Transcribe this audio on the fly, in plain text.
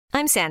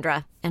I'm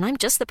Sandra, and I'm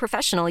just the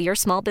professional your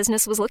small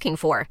business was looking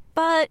for.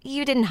 But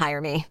you didn't hire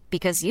me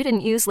because you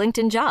didn't use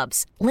LinkedIn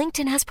Jobs.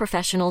 LinkedIn has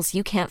professionals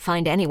you can't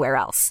find anywhere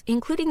else,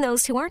 including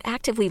those who aren't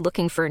actively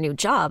looking for a new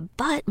job,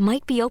 but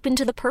might be open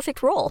to the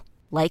perfect role,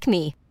 like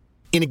me.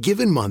 In a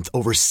given month,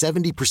 over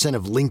 70%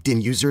 of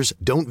LinkedIn users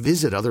don't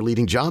visit other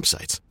leading job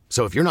sites.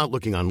 So if you're not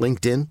looking on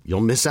LinkedIn,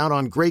 you'll miss out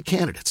on great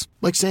candidates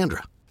like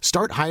Sandra.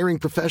 Start hiring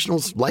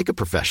professionals like a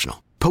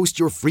professional. Post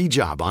your free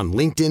job on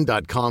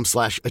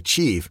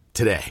linkedin.com/achieve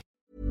today.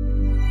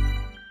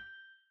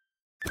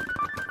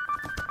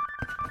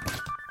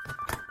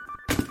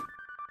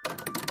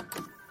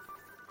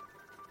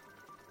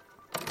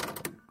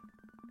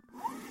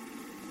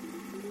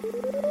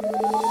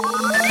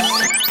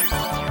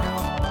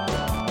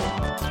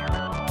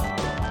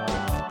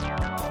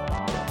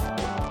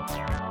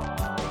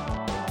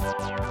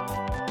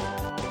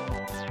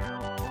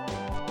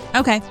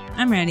 Okay,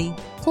 I'm ready.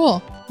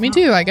 Cool. Me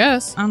too, I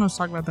guess. I don't know what to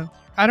talk about, though.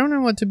 I don't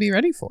know what to be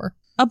ready for.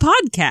 A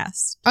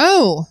podcast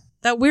Oh,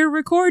 that we're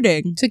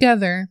recording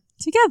together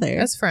together.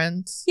 as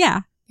friends.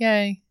 Yeah,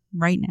 Yay.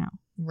 right now.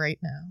 Right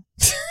now.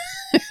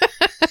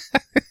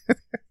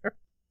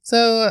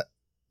 So,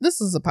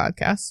 this is a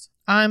podcast.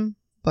 I'm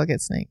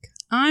Bucket Snake.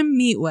 I'm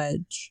Meat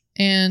Wedge.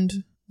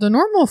 And the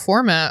normal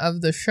format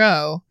of the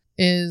show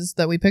is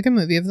that we pick a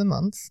movie of the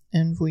month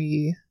and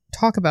we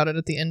talk about it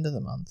at the end of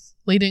the month.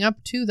 Leading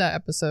up to that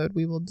episode,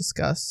 we will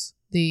discuss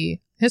the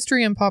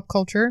history and pop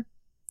culture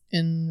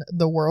in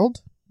the world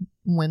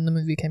when the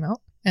movie came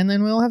out. And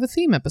then we'll have a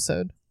theme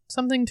episode,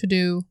 something to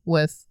do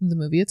with the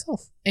movie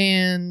itself.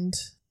 And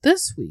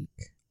this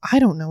week, I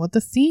don't know what the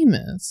theme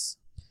is.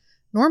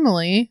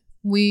 Normally,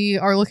 we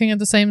are looking at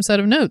the same set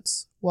of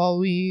notes while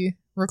we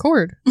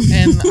record,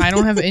 and I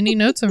don't have any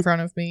notes in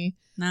front of me.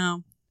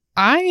 No.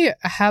 I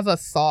have a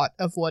thought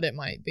of what it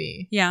might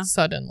be. Yeah.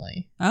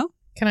 Suddenly. Oh?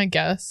 Can I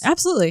guess?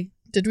 Absolutely.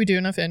 Did we do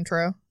enough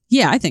intro?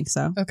 Yeah, I think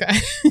so. Okay.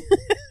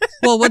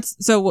 Well,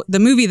 the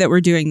movie that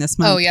we're doing this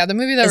month? Oh, yeah, the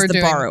movie that is we're The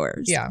doing.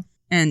 Borrowers. Yeah.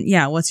 And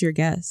yeah, what's your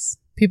guess?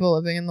 People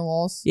living in the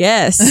walls.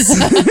 Yes.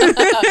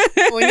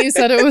 When you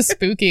said it was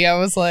spooky, I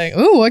was like,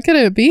 ooh, what could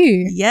it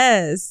be?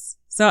 Yes.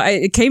 So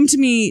it came to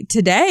me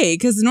today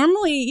because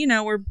normally, you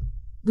know,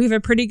 we have a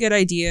pretty good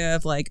idea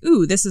of like,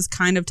 ooh, this is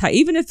kind of tight,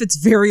 even if it's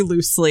very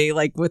loosely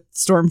like with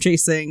storm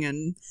chasing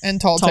and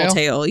Tall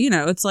Tale. You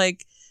know, it's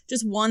like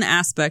just one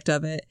aspect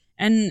of it.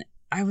 And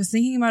I was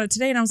thinking about it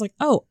today and I was like,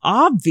 oh,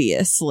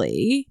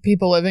 obviously.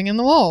 People living in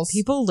the walls.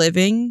 People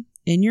living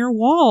in your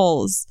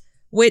walls,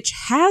 which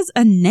has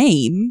a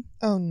name.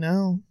 Oh,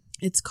 no.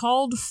 It's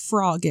called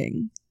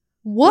frogging.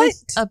 What?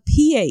 With a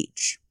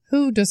PH.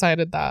 Who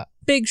decided that?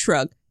 Big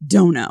shrug.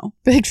 Don't know.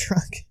 Big shrug.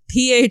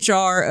 PHROGGING.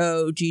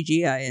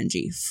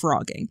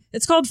 Frogging.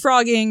 It's called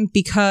frogging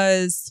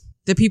because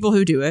the people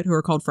who do it, who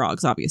are called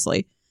frogs,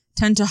 obviously,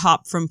 tend to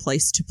hop from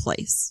place to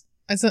place.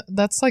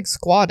 That's like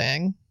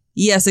squatting.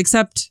 Yes,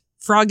 except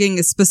frogging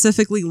is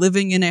specifically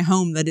living in a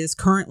home that is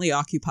currently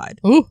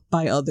occupied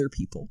by other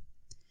people.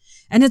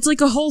 And it's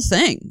like a whole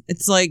thing.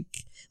 It's like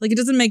it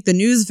doesn't make the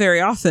news very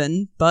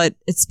often, but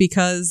it's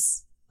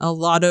because a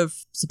lot of,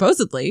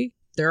 supposedly,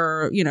 there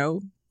are, you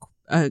know,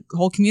 a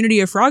whole community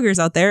of froggers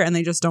out there and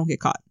they just don't get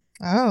caught.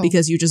 Oh.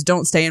 Because you just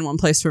don't stay in one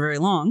place for very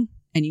long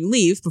and you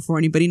leave before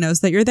anybody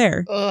knows that you're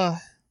there. Ugh.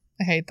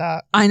 I hate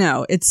that. I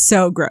know. It's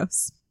so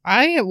gross.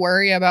 I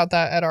worry about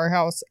that at our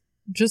house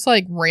just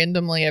like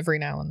randomly every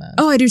now and then.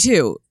 Oh, I do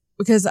too.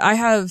 Because I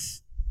have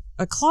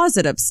a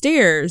closet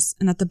upstairs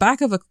and at the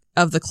back of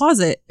the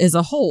closet is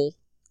a hole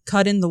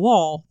cut in the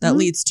wall that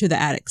leads to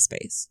the attic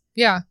space.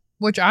 Yeah.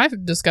 Which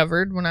I've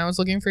discovered when I was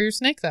looking for your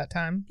snake that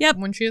time. Yep.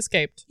 When she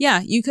escaped.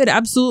 Yeah, you could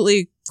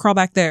absolutely crawl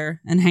back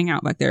there and hang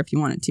out back there if you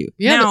wanted to.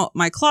 Yeah, now,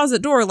 my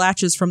closet door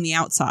latches from the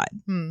outside.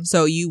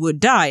 So you would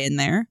die in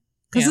there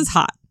because it's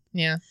hot.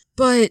 Yeah.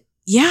 But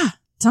yeah,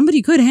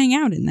 somebody could hang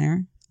out in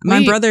there.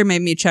 My brother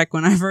made me check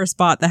when I first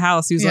bought the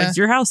house. He was like, it's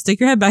your house.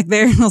 Stick your head back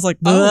there. And I was like,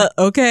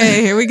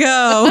 okay, here we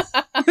go.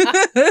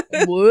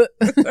 What?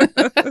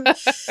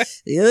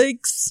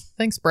 Yikes.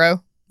 Thanks,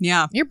 bro.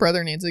 Yeah. Your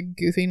brother needs a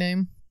goofy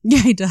name.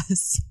 Yeah, he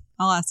does.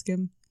 I'll ask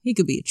him. He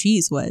could be a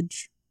cheese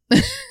wedge.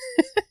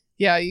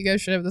 Yeah, you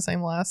guys should have the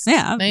same last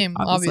name,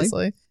 obviously.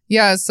 obviously.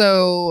 Yeah,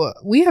 so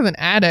we have an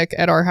attic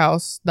at our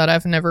house that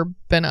I've never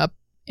been up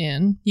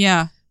in.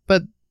 Yeah.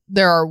 But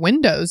there are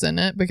windows in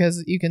it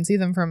because you can see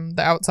them from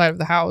the outside of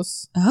the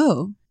house.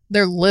 Oh.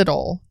 They're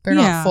little. They're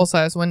not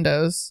full-size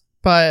windows.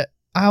 But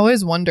I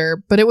always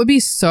wonder, but it would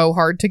be so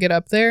hard to get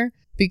up there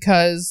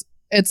because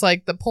it's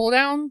like the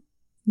pull-down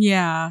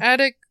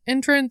attic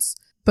entrance,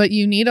 but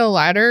you need a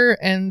ladder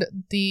and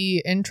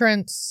the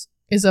entrance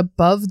is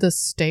above the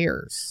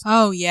stairs.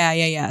 Oh,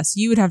 yeah. So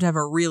you would have to have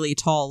a really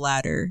tall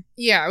ladder.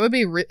 Yeah, it would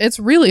be. It's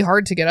really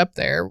hard to get up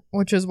there,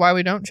 which is why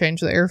we don't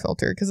change the air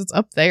filter because it's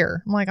up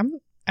there. I'm like, I'm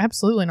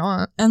absolutely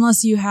not.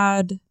 Unless you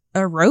had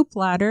a rope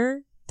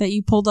ladder that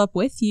you pulled up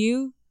with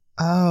you.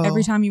 Oh.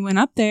 Every time you went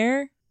up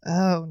there.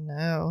 Oh,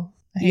 no.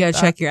 You gotta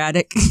check your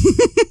attic.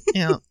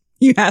 Yeah.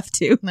 You have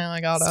to. Now I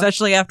gotta.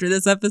 Especially after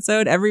this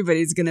episode,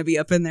 everybody's gonna be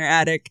up in their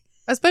attic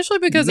Especially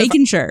because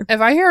making sure.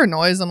 If I hear a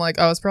noise, I'm like,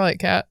 oh, it's probably a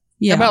cat.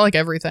 Yeah. About like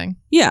everything.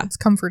 Yeah. It's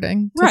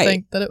comforting to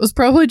think that it was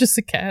probably just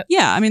a cat.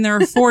 Yeah. I mean, there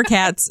are 4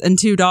 cats and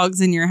 2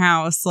 dogs in your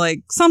house.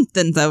 Like,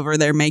 something's over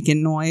there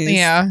making noise.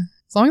 Yeah.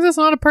 As long as it's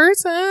not a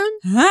person.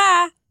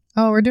 Ah.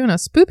 Oh, we're doing a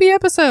spoopy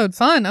episode.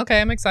 Fun.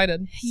 Okay, I'm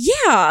excited.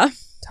 Yeah.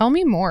 Tell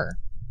me more.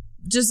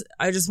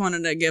 I just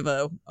wanted to give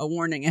a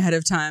warning ahead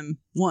of time.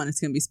 1, it's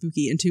going to be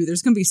spooky. And 2,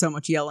 there's going to be so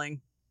much yelling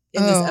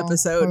in this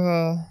episode.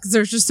 Because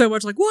there's just so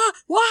much like,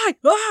 why?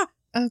 Ah.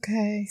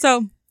 Okay.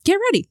 So, get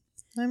ready.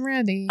 I'm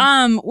ready.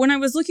 When I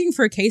was looking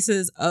for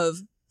cases of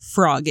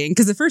frogging,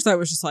 because at first I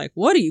was just like,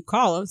 what do you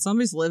call it?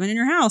 Somebody's living in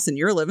your house and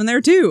you're living there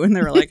too. And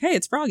they were like, hey,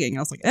 it's frogging. And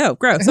I was like, oh,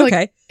 gross. Okay.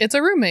 Like, it's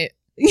a roommate.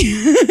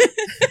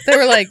 They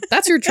were like,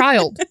 that's your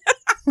child.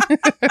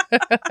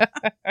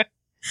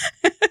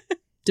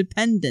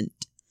 Dependent.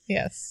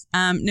 Yes.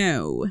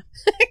 No.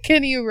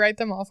 Can you write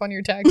them off on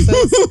your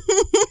taxes?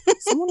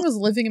 Someone was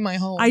living in my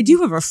home. I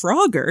do have a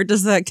frogger.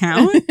 Does that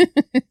count?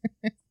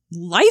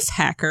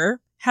 Lifehacker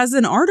has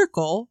an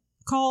article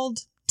called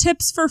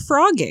Tips for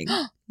Frogging.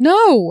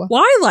 No.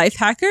 Why,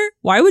 Lifehacker?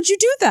 Why would you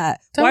do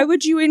that? Why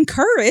would you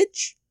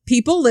encourage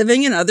people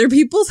living in other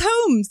people's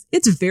homes?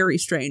 It's very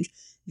strange.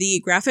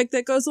 The graphic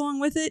that goes along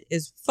with it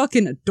is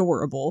fucking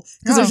adorable.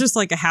 Because there's just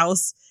like a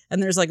house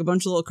and there's like a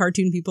bunch of little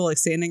cartoon people like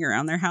standing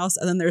around their house.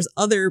 And then there's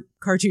other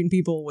cartoon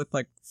people with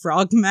like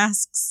frog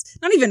masks.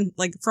 Not even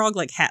like frog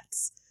like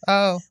hats.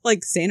 Oh.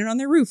 Like standing on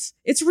their roof.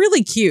 It's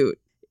really cute.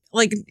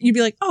 Like, you'd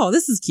be like, oh,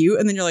 this is cute.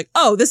 And then you're like,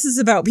 oh, this is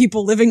about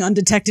people living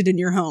undetected in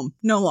your home.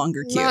 No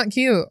longer cute. Not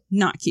cute.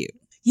 Not cute.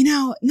 You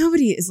know,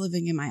 nobody is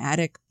living in my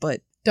attic,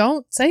 but...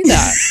 Don't say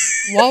that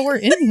while we're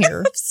in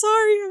here.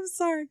 I'm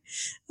sorry.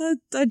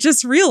 I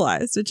just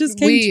realized. It just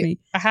came to me.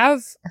 I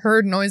have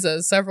heard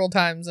noises several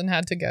times and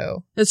had to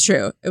go. That's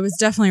true. It was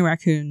definitely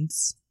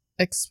raccoons.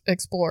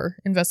 Explore.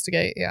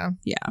 Investigate. Yeah.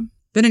 Yeah.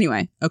 But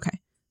anyway, okay.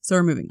 So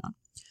we're moving on.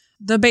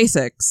 The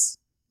basics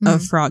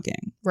of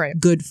frogging, right?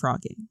 Good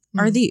frogging,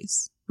 are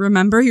these.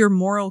 Remember your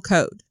moral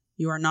code.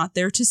 You are not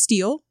there to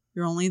steal.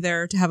 You're only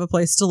there to have a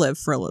place to live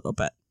for a little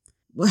bit.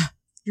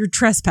 You're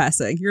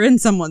trespassing. You're in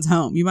someone's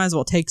home. You might as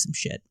well take some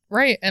shit.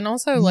 Right. And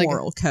also, like,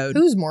 moral code.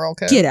 Whose moral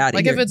code? Get out of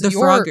here. Like, if it's the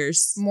your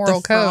Froggers, moral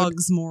the code.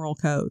 Frogs' moral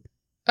code.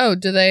 Oh,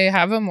 do they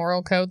have a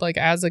moral code, like,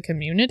 as a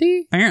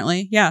community?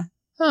 Apparently, yeah.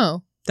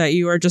 Oh. That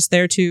you are just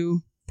there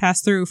to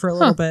pass through for a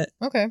little bit.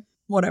 Okay.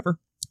 Whatever.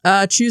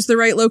 Choose the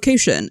right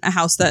location. A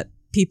house that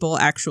people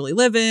actually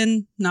live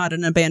in, not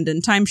an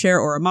abandoned timeshare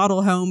or a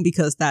model home,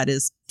 because that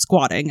is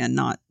squatting and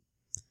not,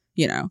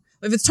 you know.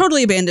 If it's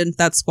totally abandoned,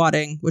 that's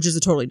squatting, which is a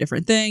totally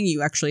different thing.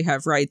 You actually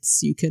have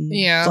rights. You can,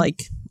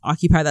 like,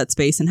 occupy that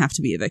space and have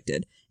to be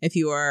evicted. If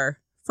you are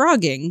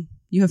frogging,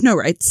 you have no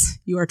rights.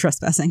 You are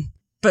trespassing.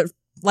 But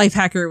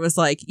Lifehacker was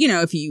like, you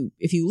know, if you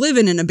live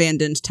in an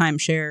abandoned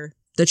timeshare,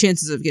 the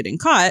chances of getting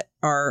caught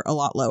are a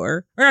lot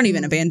lower. Or not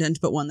even abandoned,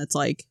 but one that's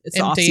like, it's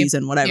the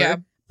off-season, whatever. Yeah.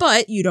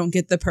 But you don't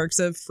get the perks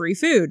of free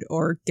food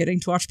or getting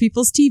to watch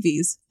people's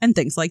TVs and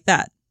things like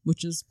that,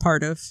 which is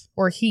part of...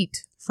 Or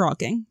heat.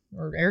 Frogging.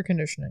 Or air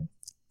conditioning.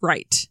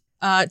 Right.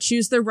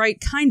 Choose the right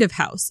kind of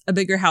house. A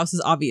bigger house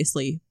is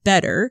obviously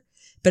better,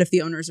 but if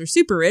the owners are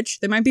super rich,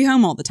 they might be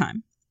home all the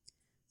time.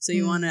 So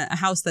you want a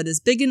house that is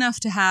big enough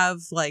to have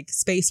like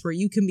space where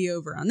you can be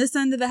over on this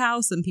end of the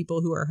house and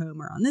people who are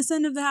home are on this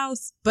end of the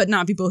house, but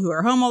not people who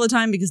are home all the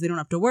time because they don't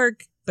have to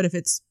work. But if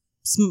it's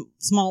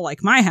small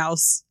like my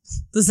house,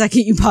 the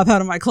second you pop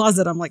out of my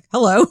closet, I'm like,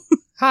 hello.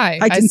 Hi.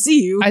 I can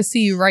see you. I see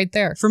you right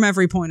there. From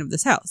every point of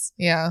this house.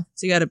 Yeah.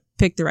 So you got to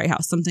pick the right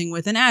house. Something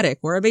with an attic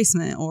or a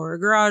basement or a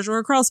garage or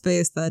a crawl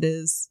space that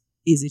is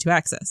easy to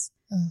access.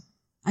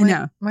 I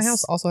know. My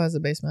house also has a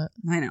basement.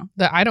 I know.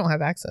 That I don't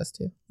have access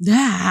to.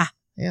 Yeah.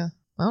 Yeah.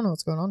 I don't know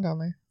what's going on down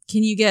there.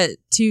 Can you get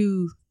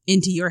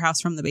into your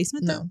house from the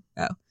basement though?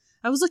 No. Oh.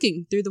 I was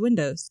looking through the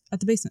windows at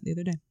the basement the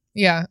other day.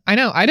 Yeah, I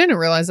know. I didn't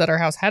realize that our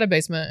house had a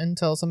basement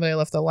until somebody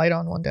left the light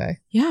on one day.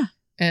 Yeah.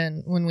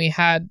 And when we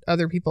had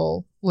other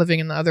people living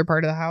in the other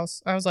part of the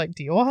house, I was like,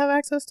 do you all have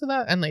access to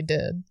that? And they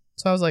did.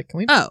 So I was like, can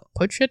we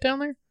put shit down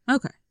there?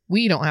 Okay.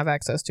 We don't have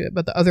access to it,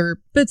 but the other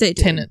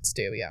tenants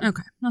do, yeah.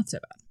 Okay, not so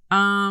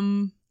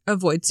bad.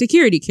 Avoid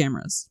security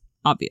cameras,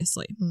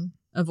 obviously.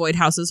 Avoid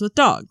houses with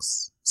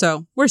dogs.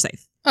 So we're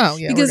safe. Oh,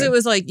 yeah. Because it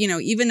was like, you know,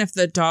 even if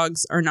the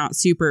dogs are not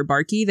super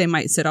barky, they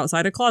might sit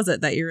outside a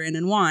closet that you're in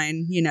and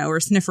whine, you know,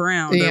 or sniff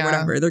around or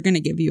whatever. They're going to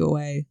give you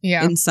away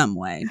in some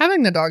way.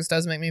 Having the dogs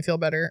does make me feel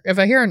better. If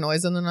I hear a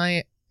noise in the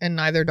night and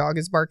neither dog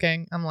is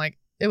barking, I'm like,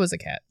 it was a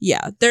cat.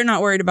 Yeah, they're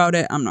not worried about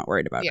it. I'm not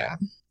worried about it.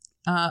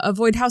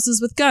 Avoid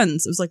houses with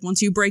guns. It was like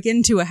once you break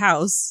into a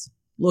house,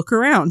 look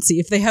around, see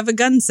if they have a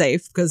gun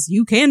safe, because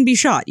you can be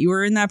shot. You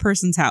are in that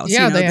person's house.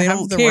 Yeah, you know, they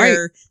don't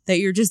care that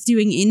you're just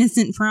doing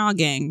innocent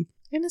frogging.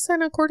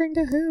 Innocent according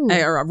to who?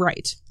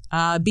 Right.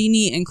 Be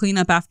neat and clean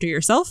up after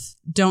yourself.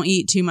 Don't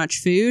eat too much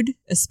food,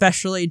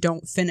 especially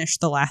don't finish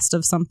the last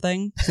of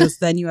something, because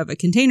then you have a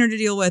container to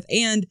deal with.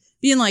 And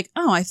being like,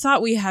 oh, I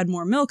thought we had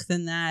more milk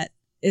than that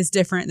is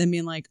different than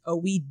being like, oh,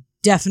 we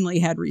definitely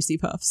had Reese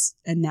Puffs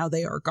and now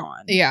they are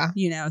gone. Yeah.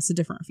 You know, it's a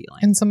different feeling.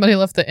 And somebody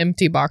left the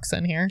empty box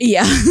in here.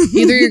 Yeah.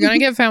 Either you're going to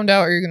get found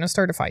out or you're going to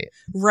start a fight.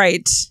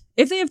 Right.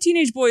 If they have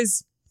teenage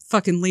boys,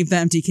 fucking leave the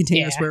empty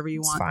containers wherever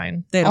you want. It's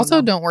fine. They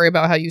don't worry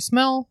about how you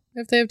smell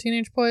if they have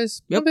teenage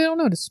boys. Yep. Nobody will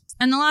notice.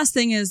 And the last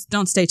thing is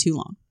don't stay too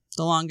long.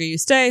 The longer you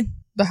stay,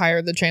 the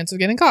higher the chance of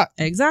getting caught.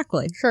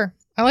 Exactly. Sure.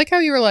 I like how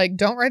you were like,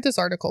 don't write this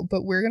article,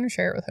 but we're going to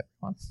share it with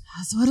everyone.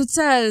 That's what it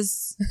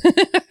says.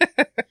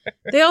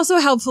 They also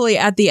helpfully,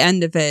 at the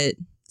end of it,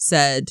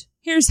 said,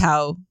 here's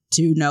how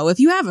to know if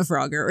you have a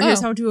frogger, or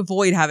here's how to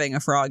avoid having a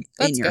frog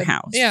in your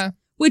house. Yeah.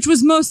 Which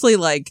was mostly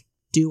like,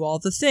 do all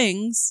the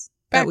things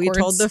that we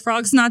told the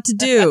frogs not to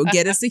do.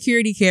 Get a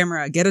security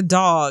camera, get a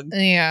dog,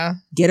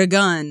 get a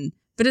gun.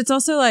 But it's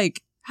also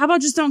like, how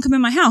about just don't come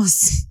in my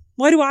house?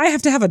 Why do I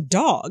have to have a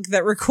dog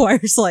that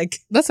requires like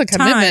that's a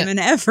commitment time and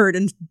effort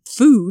and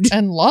food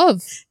and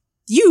love?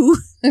 You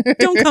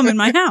don't come in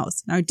my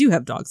house. Now I do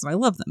have dogs and I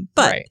love them,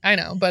 but right, I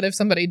know. But if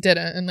somebody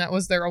didn't and that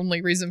was their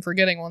only reason for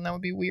getting one, that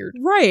would be weird.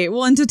 Right.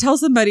 Well, and to tell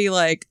somebody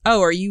like,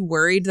 oh, are you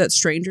worried that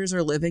strangers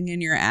are living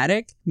in your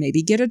attic?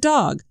 Maybe get a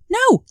dog.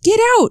 No, get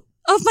out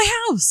of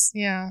my house.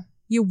 Yeah.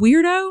 You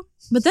weirdo.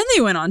 But then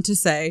they went on to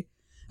say,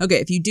 okay,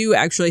 if you do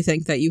actually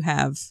think that you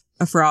have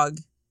a frog,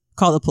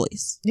 call the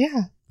police.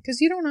 Yeah. Because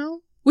you don't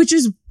know. Which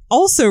is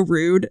also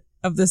rude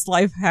of this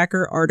Life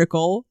Hacker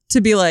article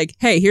to be like,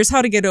 hey, here's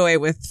how to get away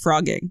with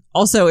frogging.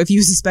 Also, if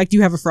you suspect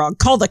you have a frog,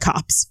 call the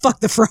cops. Fuck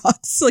the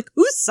frogs. Like,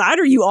 whose side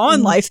are you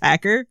on, Life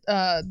Hacker?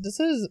 This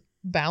is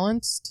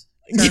balanced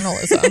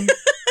journalism.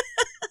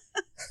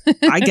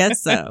 I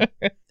guess so.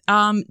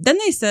 Then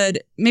they said,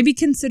 maybe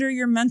consider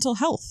your mental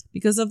health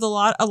because of a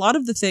lot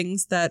of the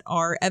things that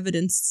are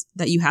evidence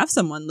that you have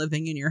someone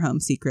living in your home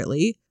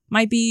secretly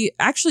might be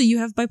actually you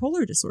have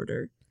bipolar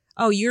disorder.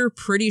 Oh, you're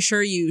pretty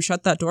sure you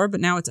shut that door, but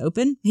now it's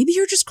open? Maybe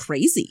you're just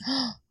crazy.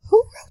 Who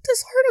wrote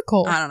this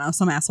article? I don't know,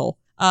 some asshole.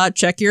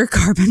 Check your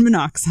carbon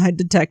monoxide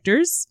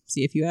detectors.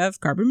 See if you have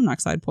carbon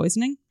monoxide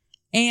poisoning.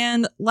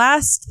 And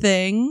last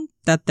thing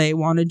that they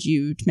wanted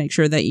you to make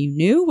sure that you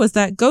knew was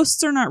that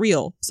ghosts are not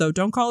real. So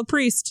don't call a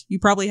priest. You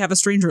probably have a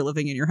stranger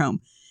living in your home.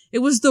 It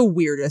was the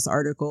weirdest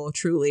article,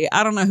 truly.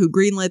 I don't know who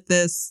greenlit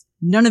this.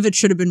 None of it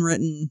should have been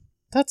written.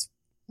 That's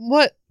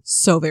what?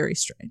 So very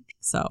strange.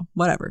 So,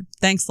 whatever.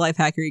 Thanks, Life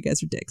Hacker. You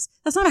guys are dicks.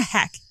 That's not a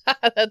hack.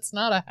 That's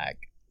not a hack.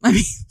 I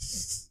mean,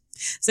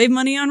 save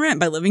money on rent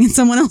by living in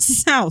someone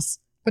else's house.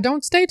 But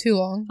don't stay too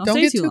long.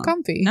 Don't get too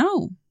comfy.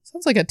 No.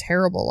 Sounds like a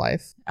terrible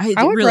life.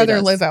 I would really rather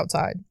does. live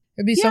outside.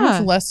 It'd be so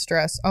much less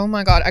stress. Oh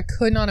my God. I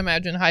could not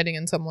imagine hiding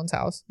in someone's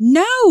house.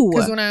 No.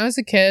 Because when I was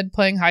a kid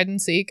playing hide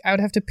and seek, I would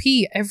have to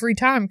pee every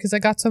time because I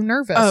got so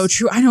nervous. Oh,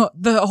 true. I know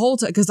the whole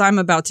time because I'm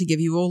about to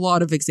give you a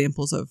lot of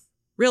examples of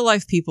real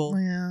life people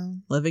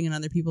living in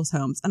other people's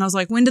homes. And I was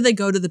like, when do they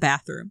go to the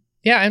bathroom?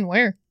 Yeah, and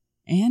where?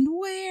 And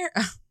where?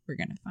 We're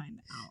going to find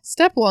out.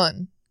 Step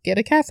 1, get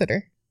a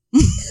catheter.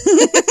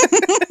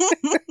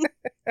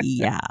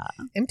 Yeah.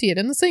 Empty it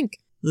in the sink.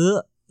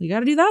 Ugh. You got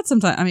to do that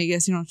sometime. I mean, I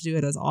guess you don't have to do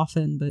it as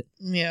often, but.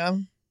 Yeah.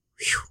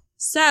 Whew.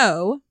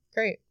 So.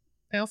 Great.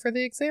 Now for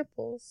the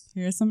examples.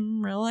 Here are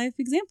some real life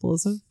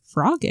examples of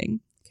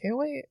frogging. Can't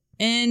wait.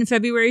 In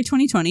February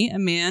 2020, a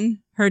man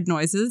heard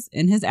noises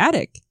in his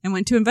attic and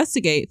went to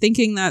investigate,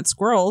 thinking that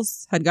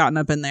squirrels had gotten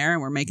up in there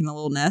and were making a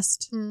little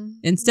nest.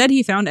 Instead,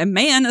 he found a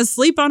man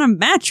asleep on a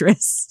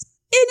mattress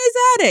in his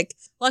attic.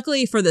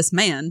 Luckily for this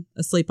man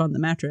asleep on the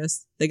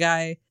mattress, the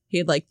guy, he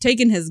had like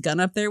taken his gun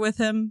up there with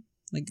him.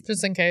 Like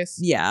just in case.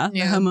 Yeah.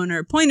 The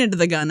homeowner pointed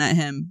the gun at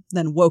him,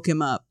 then woke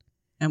him up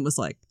and was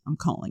like, I'm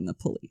calling the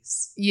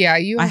police. Yeah.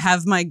 I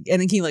have my,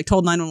 and then he like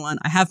told 911,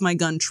 I have my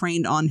gun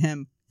trained on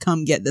him.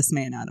 Come get this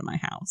man out of my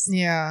house.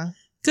 Yeah.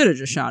 Could have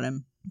just shot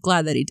him.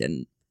 Glad that he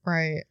didn't.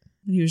 Right.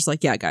 And he was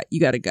like, yeah, you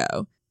got to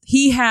go.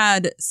 He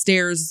had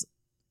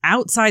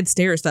outside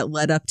stairs that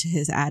led up to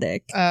his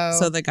attic. Oh.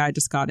 So the guy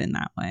just got in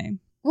that way.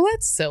 Well,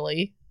 that's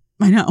silly.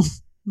 I know.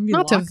 Maybe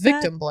not to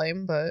victim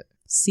blame, but.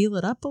 Seal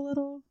it up a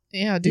little.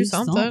 Yeah, do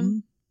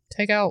something.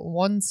 Take out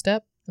one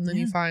step and then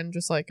you find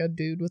just like a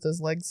dude with his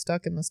legs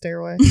stuck in the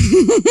stairway.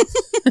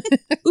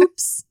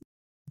 Oops.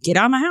 Get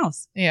out of my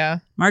house. Yeah.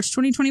 March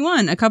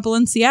 2021, a couple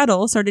in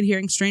Seattle started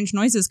hearing strange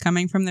noises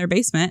coming from their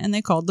basement and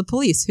they called the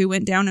police, who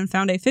went down and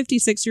found a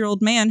 56-year-old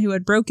man who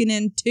had broken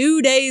in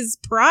 2 days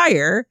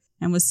prior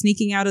and was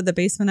sneaking out of the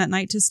basement at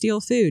night to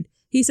steal food.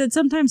 He said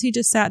sometimes he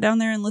just sat down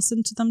there and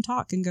listened to them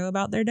talk and go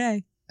about their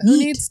day. Who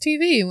needs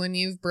TV when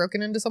you've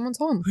broken into someone's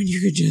home? When you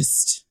could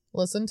just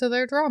listen to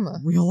their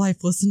drama. Real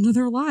life, listen to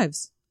their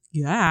lives.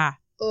 Yeah.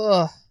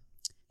 Ugh.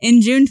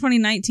 In June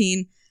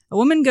 2019, a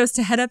woman goes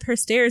to head up her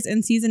stairs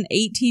and sees an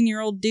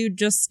 18-year-old dude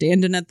just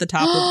standing at the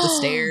top of the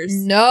stairs.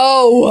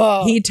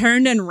 No! He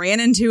turned and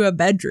ran into a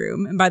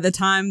bedroom, and by the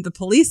time the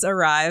police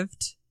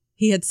arrived,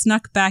 he had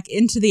snuck back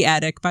into the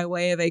attic by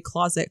way of a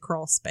closet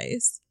crawl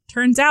space.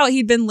 Turns out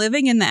he'd been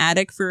living in the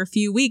attic for a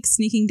few weeks,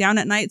 sneaking down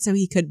at night so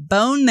he could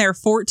bone their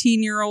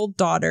 14-year-old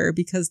daughter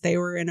because they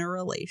were in a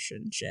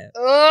relationship.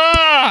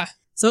 Ugh!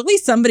 So at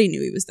least somebody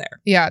knew he was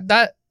there. Yeah,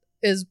 that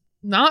is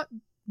not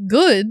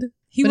good.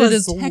 He But it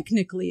was is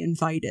technically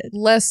invited.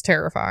 less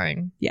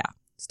terrifying. Yeah.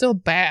 Still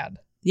bad.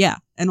 Yeah.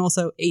 And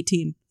also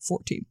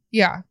 1814.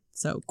 Yeah.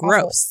 So Awful.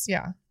 gross.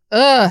 Yeah.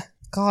 Ugh.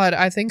 God,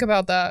 I think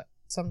about that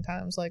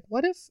sometimes. Like,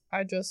 what if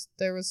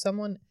there was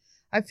someone,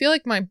 I feel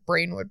like my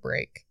brain would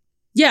break.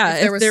 Yeah.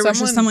 If there was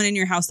just someone in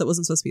your house that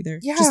wasn't supposed to be there.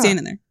 Yeah. Just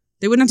standing there.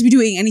 They wouldn't have to be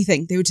doing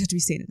anything. They would just have to be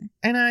standing there.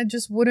 And I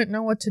just wouldn't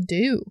know what to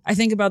do. I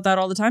think about that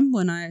all the time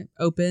when I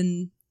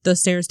open the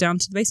stairs down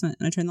to the basement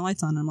and I turn the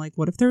lights on. I'm like,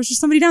 what if there was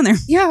just somebody down there?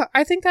 Yeah,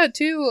 I think that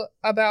too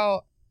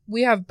about,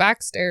 we have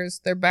back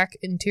stairs. They're back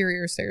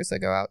interior stairs that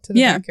go out to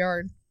the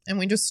backyard. And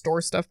we just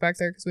store stuff back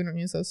there because we don't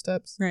use those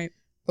steps. Right.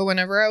 But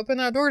whenever I open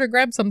that door to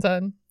grab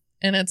something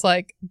and it's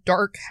like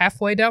dark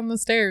halfway down the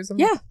stairs, I'm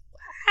like,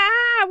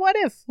 what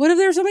if? What if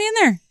there was somebody in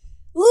there?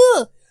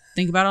 Ugh.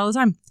 Think about it all the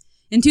time.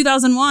 In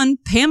 2001,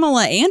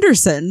 Pamela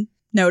Anderson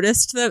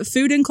noticed that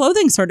food and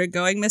clothing started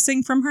going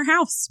missing from her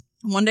house.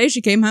 One day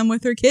she came home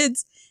with her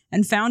kids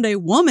and found a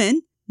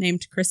woman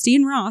named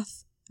Christine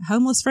Roth, a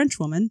homeless French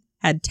woman,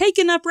 had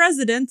taken up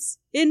residence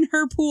in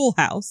her pool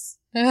house.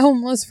 A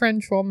homeless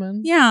French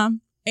woman. Yeah.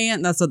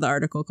 And that's what the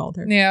article called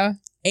her. Yeah.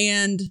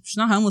 And she's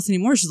not homeless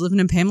anymore. She's living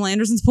in Pamela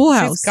Anderson's pool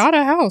house. She's got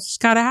a house. She's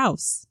got a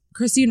house.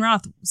 Christine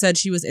Roth said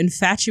she was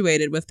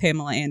infatuated with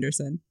Pamela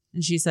Anderson.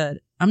 And she said,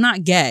 I'm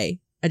not gay.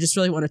 I just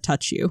really want to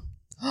touch you.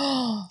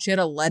 She had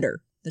a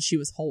letter that she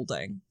was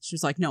holding. She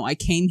was like, no, I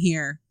came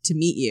here to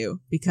meet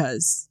you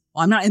because,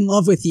 well, I'm not in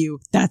love with you.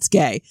 That's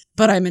gay.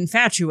 But I'm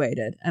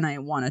infatuated and I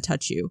want to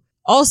touch you.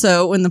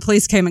 Also, when the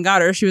police came and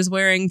got her, she was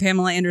wearing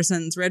Pamela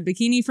Anderson's red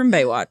bikini from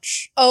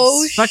Baywatch.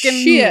 Oh,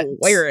 fucking shit.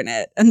 wearing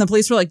it. And the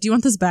police were like, do you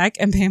want this back?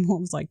 And Pamela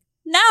was like,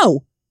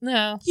 no.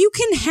 No. You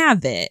can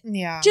have it.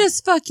 Yeah.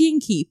 Just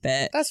fucking keep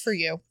it. That's for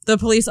you. The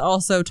police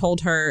also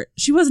told her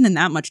she wasn't in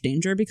that much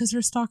danger because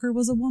her stalker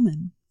was a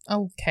woman.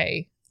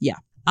 Okay. Yeah.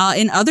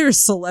 In other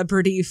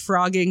celebrity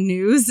frogging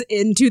news,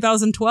 in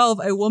 2012,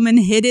 a woman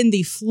hid in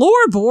the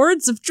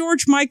floorboards of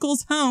George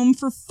Michael's home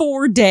for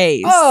 4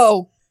 days.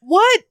 Oh,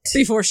 what?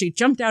 Before she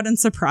jumped out and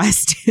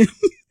surprised him.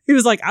 He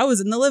was like, I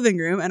was in the living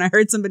room and I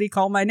heard somebody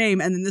call my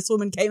name and then this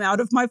woman came out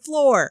of my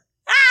floor.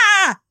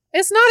 Ah!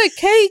 It's not a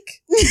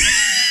cake.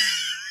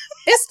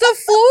 It's the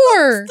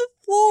floor. It's the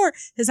floor.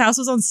 His house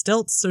was on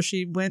stilts, so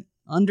she went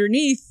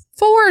underneath.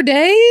 4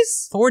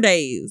 days? 4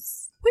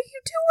 days. What are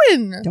you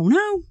doing? Don't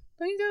know.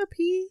 Don't you gotta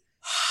pee?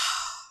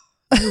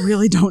 I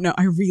really don't know.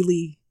 I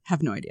really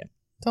have no idea.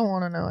 Don't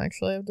want to know,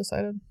 actually. I've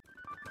decided.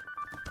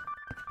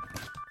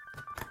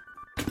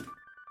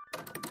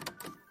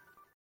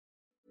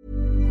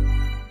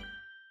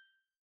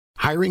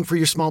 Hiring for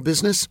your small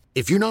business?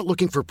 If you're not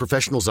looking for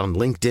professionals on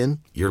LinkedIn,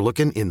 you're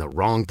looking in the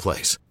wrong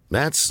place.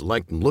 That's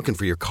like looking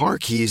for your car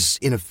keys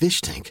in a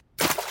fish tank.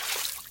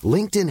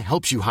 LinkedIn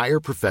helps you hire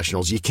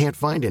professionals you can't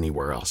find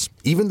anywhere else,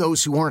 even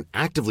those who aren't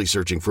actively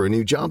searching for a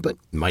new job but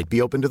might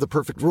be open to the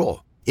perfect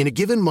role. In a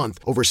given month,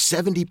 over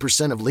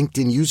 70% of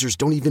LinkedIn users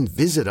don't even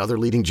visit other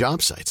leading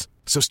job sites.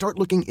 So start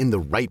looking in the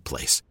right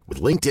place.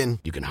 With LinkedIn,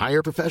 you can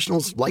hire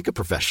professionals like a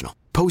professional.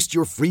 Post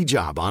your free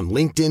job on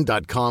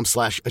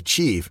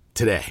linkedin.com/achieve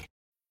today.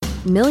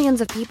 Millions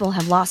of people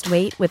have lost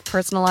weight with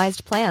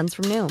personalized plans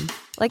from Noom.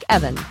 Like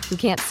Evan, who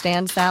can't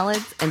stand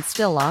salads and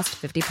still lost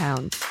 50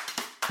 pounds.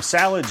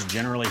 Salads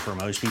generally for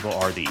most people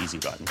are the easy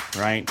button,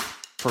 right?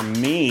 For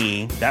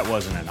me, that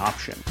wasn't an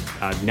option.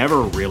 I never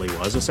really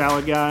was a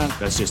salad guy.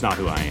 That's just not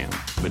who I am.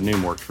 But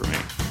Noom worked for me.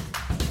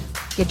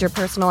 Get your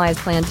personalized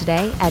plan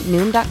today at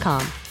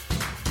Noom.com.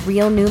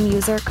 Real Noom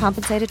user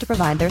compensated to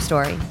provide their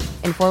story.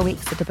 In 4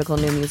 weeks, the typical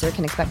Noom user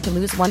can expect to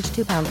lose 1 to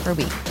 2 pounds per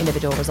week.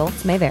 Individual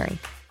results may vary.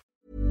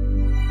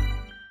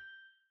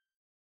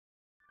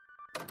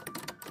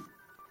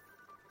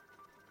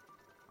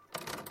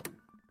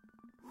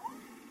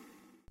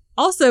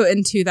 Also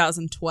in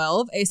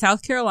 2012, a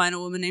South Carolina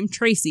woman named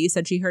Tracy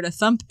said she heard a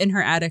thump in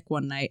her attic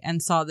one night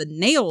and saw the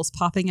nails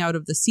popping out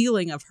of the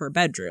ceiling of her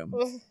bedroom.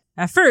 Ugh.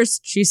 At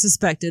first, she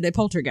suspected a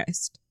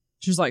poltergeist.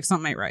 She was like,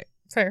 something ain't right.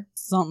 Fair.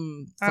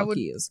 Something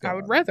fucky is going on.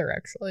 I would rather,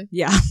 actually.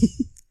 Yeah.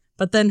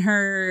 But then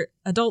her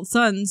adult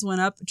sons went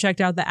up,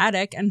 checked out the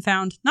attic, and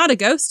found not a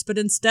ghost, but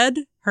instead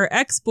her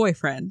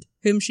ex-boyfriend,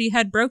 whom she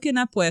had broken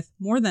up with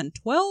more than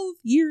 12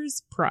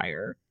 years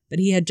prior. But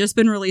he had just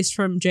been released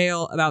from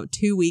jail about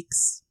 2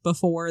 weeks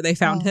before they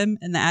found him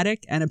in the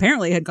attic, and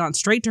apparently had gone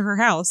straight to her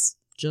house,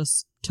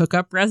 just took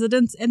up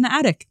residence in the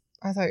attic.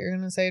 I thought you were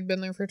going to say he'd been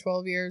there for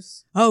 12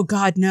 years. Oh,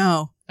 God,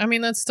 no. I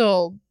mean, that's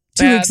still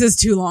 2 bad, weeks is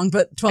too long,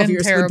 but 12 and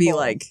years would be terrible.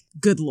 like,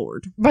 good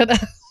Lord. But I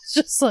was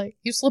just like,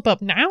 you slip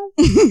up now?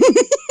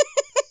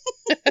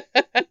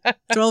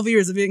 12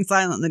 years of being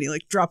silent, then he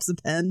like drops a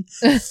pen.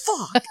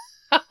 Fuck.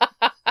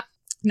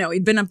 No,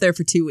 he'd been up there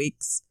for 2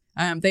 weeks.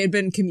 They had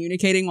been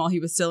communicating while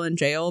he was still in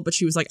jail, but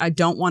she was like, I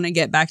don't want to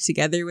get back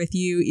together with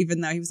you,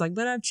 even though he was like,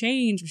 but I've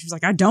changed. But she was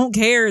like, I don't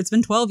care. It's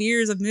been 12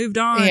 years. I've moved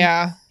on.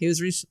 Yeah. He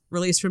was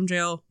released from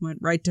jail, went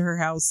right to her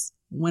house,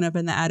 went up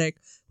in the attic,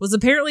 was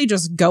apparently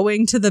just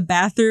going to the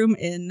bathroom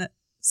in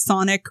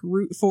Sonic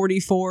Route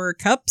 44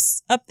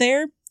 cups up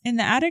there in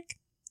the attic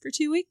for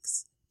 2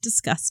 weeks.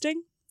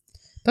 Disgusting.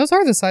 Those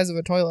are the size of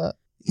a toilet.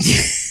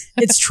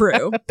 It's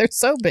true. They're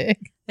so big.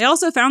 They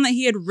also found that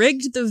he had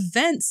rigged the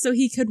vents so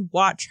he could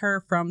watch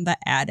her from the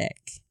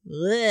attic.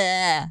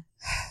 Ugh.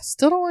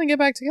 Still don't want to get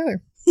back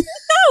together.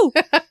 No,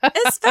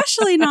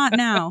 especially not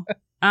now.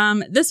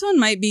 This one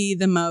might be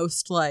the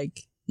most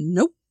like,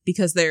 nope,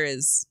 because there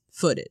is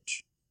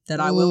footage that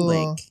I will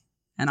link,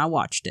 and I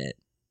watched it.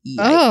 Yikes.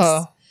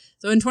 Oh.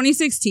 So in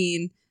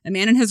 2016, a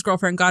man and his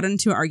girlfriend got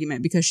into an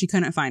argument because she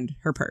couldn't find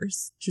her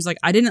purse. She was like,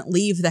 I didn't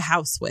leave the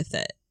house with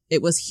it.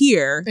 It was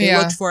here. They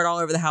looked for it all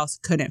over the house,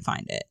 couldn't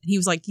find it. He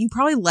was like, you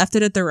probably left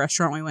it at the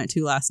restaurant we went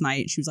to last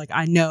night. She was like,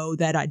 I know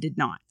that I did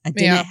not. I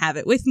didn't have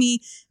it with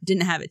me. I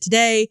didn't have it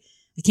today.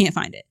 I can't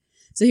find it.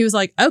 So he was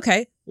like,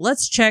 okay,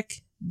 let's check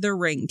the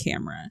Ring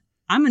camera.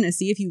 I'm going to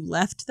see if you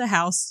left the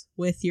house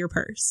with your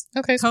purse.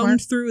 Okay, combed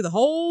smart. through the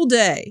whole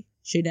day.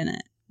 She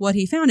didn't. What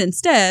he found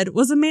instead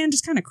was a man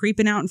just kind of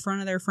creeping out in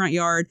front of their front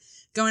yard,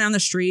 going down the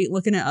street,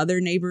 looking at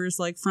other neighbors'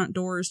 like front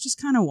doors,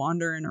 just kind of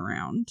wandering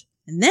around.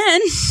 And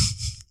then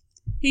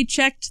he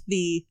checked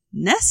the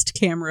Nest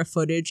camera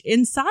footage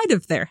inside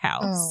of their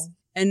house. Oh.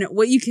 And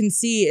what you can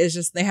see is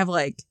just they have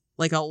like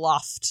a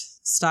loft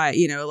style,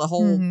 you know, the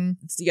whole,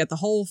 you got the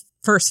whole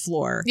first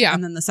floor. Yeah.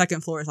 And then the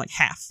second floor is like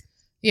half.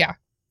 Yeah.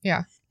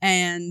 Yeah.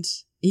 And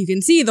you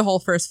can see the whole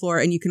first floor,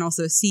 and you can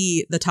also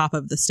see the top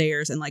of the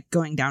stairs and like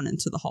going down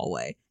into the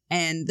hallway.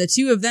 And the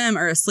two of them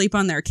are asleep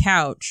on their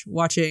couch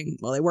watching,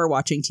 well, they were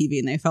watching TV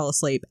and they fell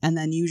asleep. And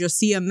then you just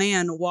see a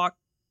man walk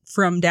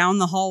from down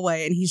the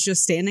hallway, and he's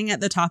just standing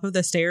at the top of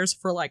the stairs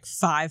for like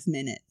 5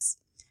 minutes.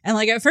 And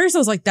like at first I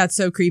was like, that's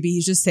so creepy.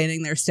 He's just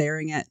standing there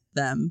staring at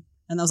them.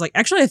 And I was like,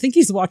 actually, I think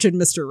he's watching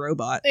Mr.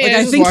 Robot. Yeah, like,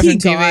 I he's think he watching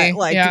TV. got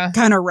like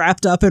kind of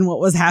wrapped up in what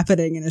was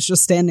happening and is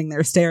just standing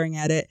there staring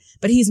at it.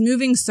 But he's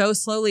moving so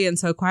slowly and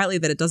so quietly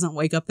that it doesn't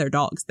wake up their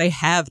dogs. They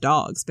have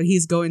dogs, but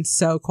he's going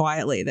so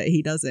quietly that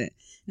he doesn't.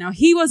 Now,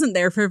 he wasn't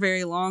there for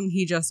very long.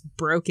 He just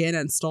broke in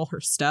and stole her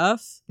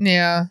stuff.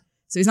 Yeah.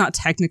 So he's not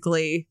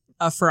technically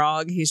a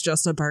frog. He's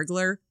just a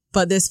burglar.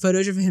 But this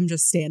footage of him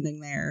just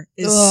standing there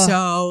is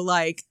so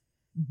like,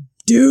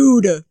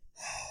 dude.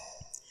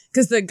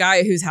 Because the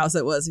guy whose house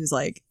it was, he was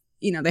like,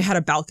 you know, they had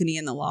a balcony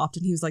in the loft,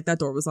 and he was like, that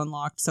door was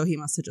unlocked, so he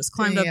must have just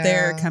climbed up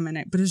there, come in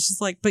it. But it's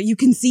just like, but you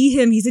can see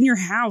him. He's in your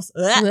house.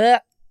 Ugh.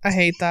 I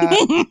hate that.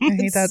 I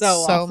hate that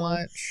so awful.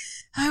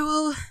 much. I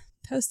will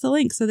post the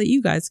link so that you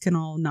guys can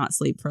all not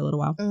sleep for a little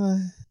while.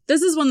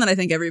 This is one that I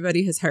think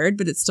everybody has heard,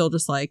 but it's still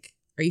just like,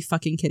 are you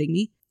fucking kidding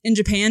me? In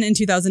Japan in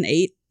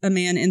 2008, a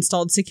man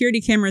installed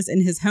security cameras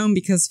in his home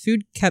because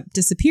food kept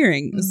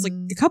disappearing. It was like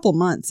a couple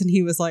months, and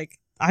he was like,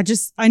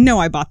 I know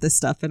I bought this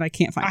stuff and I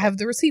can't find it. I have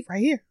the receipt right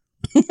here.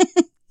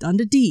 Done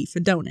to D for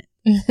donut.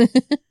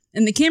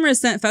 And the camera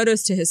sent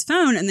photos to his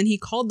phone, and then he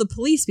called the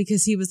police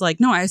because he was like,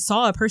 no, I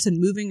saw a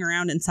person moving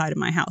around inside of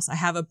my house. I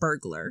have a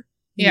burglar.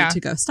 You need to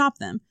go stop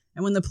them.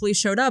 And when the police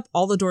showed up,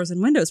 all the doors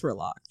and windows were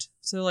locked.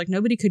 So like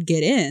nobody could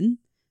get in,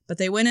 but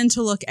they went in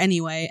to look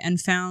anyway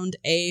and found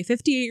a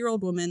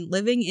 58-year-old woman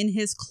living in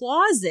his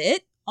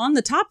closet on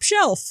the top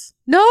shelf.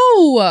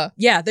 No.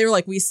 Yeah, they were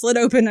like, we slid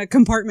open a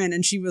compartment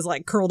and she was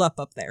like curled up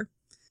there.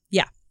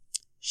 Yeah.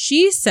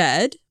 She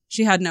said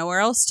she had nowhere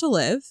else to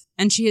live,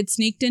 and she had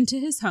sneaked into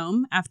his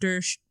home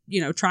after,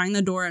 trying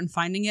the door and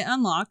finding it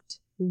unlocked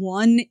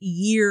 1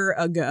 year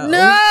ago.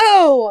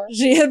 No.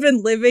 She had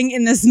been living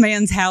in this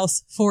man's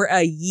house for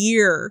a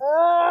year.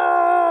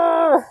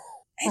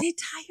 An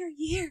entire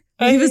year.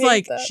 He was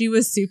like, she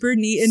was super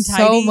neat and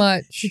tidy. So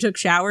much. She took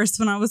showers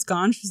when I was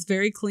gone. She was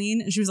very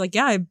clean. And she was like,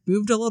 yeah, I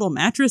moved a little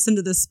mattress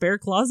into this spare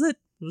closet.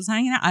 I was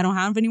hanging out. I don't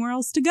have anywhere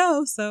else to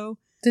go, so.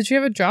 Did she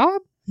have a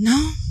job?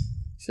 No.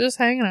 She's just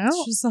hanging out.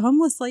 She's just a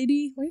homeless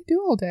lady. What do you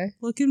do all day?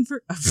 Looking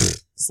for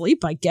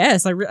sleep, I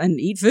guess. And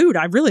eat food.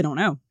 I really don't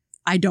know.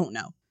 I don't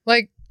know.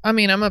 Like, I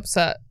mean, I'm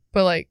upset,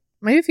 but like,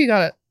 maybe if you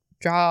got a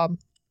job.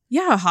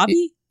 Yeah, a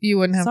hobby. You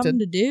wouldn't have something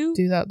to do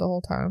that the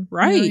whole time.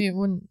 Right.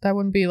 That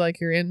wouldn't be like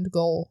your end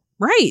goal.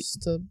 Right.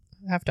 Just to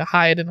have to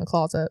hide in a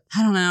closet.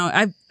 I don't know.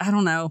 I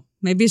don't know.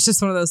 Maybe it's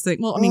just one of those things.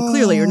 Well, I mean,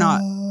 clearly you're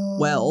not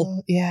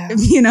well. Yeah.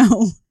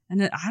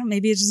 And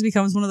maybe it just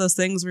becomes one of those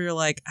things where you're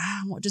like,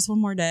 just one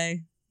more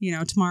day.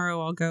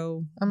 Tomorrow I'll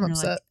go. I'm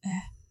upset. Like,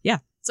 Yeah.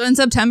 So in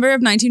September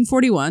of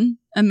 1941,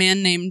 a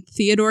man named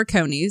Theodore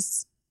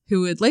Coneys,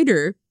 who would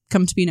later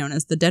come to be known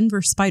as the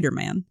Denver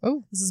Spider-Man.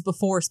 Oh. This is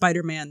before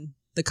Spider-Man,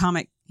 the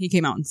comic. He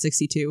came out in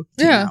 1962.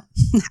 Yeah.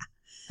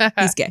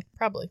 He's gay.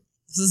 Probably.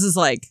 So this is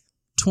like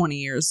 20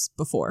 years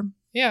before.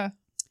 Yeah.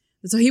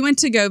 So he went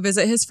to go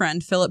visit his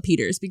friend, Philip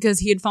Peters, because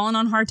he had fallen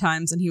on hard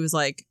times, and he was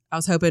like, I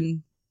was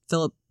hoping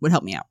Philip would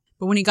help me out.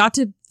 But when he got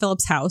to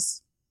Philip's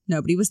house,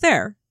 nobody was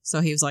there.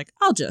 So he was like,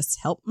 I'll just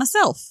help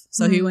myself.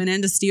 So he went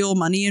in to steal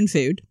money and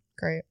food.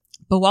 Great.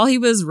 But while he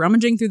was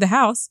rummaging through the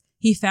house,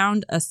 he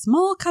found a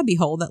small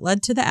cubbyhole that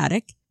led to the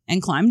attic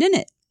and climbed in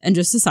it and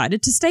just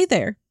decided to stay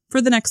there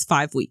for the next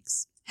 5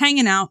 weeks,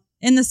 hanging out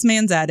in this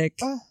man's attic,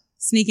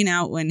 sneaking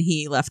out when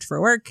he left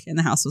for work and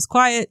the house was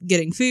quiet,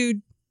 getting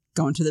food,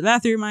 going to the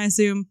bathroom, I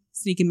assume,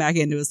 sneaking back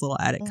into his little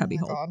attic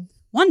cubbyhole.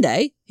 One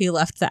day, he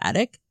left the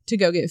attic to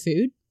go get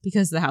food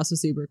because the house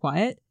was super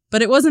quiet.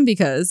 But it wasn't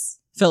because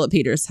Philip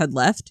Peters had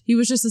left. He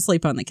was just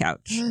asleep on the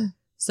couch.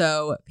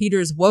 So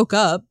Peters woke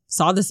up,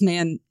 saw this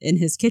man in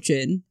his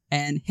kitchen,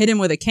 and hit him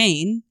with a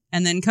cane.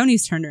 And then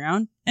Coney's turned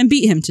around and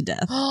beat him to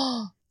death.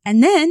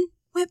 And then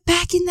went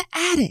back in the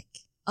attic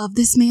of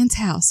this man's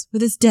house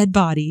with his dead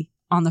body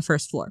on the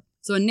first floor.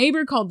 So a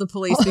neighbor called the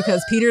police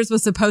because Peters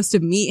was supposed to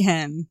meet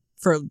him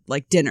for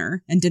like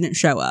dinner and didn't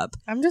show up.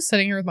 I'm just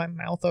sitting here with my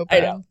mouth open. I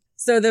know.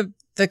 So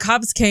the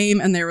cops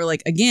came and they were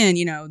like, again,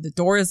 you know, the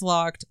door is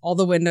locked. All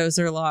the windows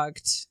are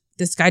locked.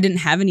 This guy didn't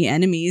have any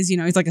enemies. You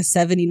know, he's like a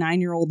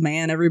 79-year-old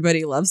man.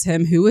 Everybody loves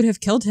him. Who would have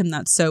killed him?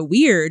 That's so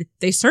weird.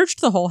 They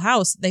searched the whole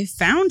house. They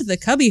found the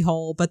cubby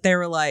hole, but they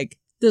were like,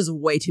 this is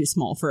way too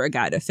small for a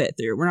guy to fit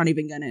through. We're not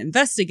even going to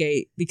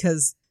investigate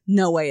because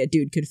no way a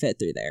dude could fit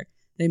through there.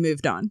 They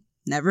moved on.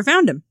 Never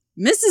found him.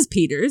 Mrs.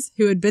 Peters,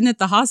 who had been at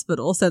the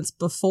hospital since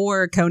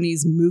before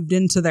Coney's moved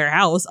into their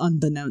house,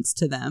 unbeknownst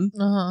to them,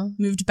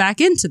 moved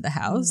back into the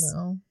house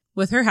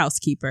with her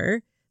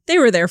housekeeper. They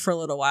were there for a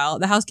little while.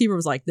 The housekeeper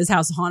was like, this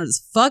house is haunted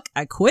as fuck.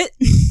 I quit.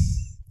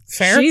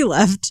 Fair. She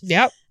left.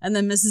 Yep. And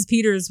then Mrs.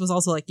 Peters was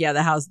also like, yeah,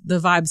 the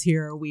vibes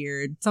here are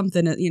weird.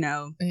 Something, you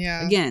know,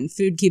 again,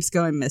 food keeps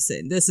going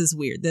missing. This is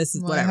weird. This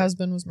is whatever. My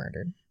husband was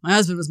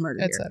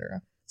murdered.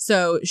 Etc.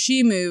 So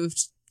she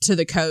moved to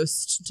the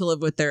coast to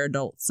live with their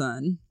adult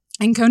son.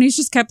 And Coney's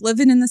just kept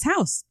living in this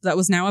house that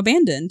was now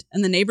abandoned.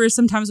 And the neighbors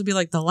sometimes would be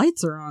like, the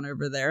lights are on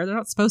over there. They're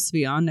not supposed to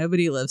be on.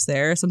 Nobody lives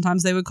there.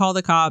 Sometimes they would call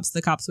the cops.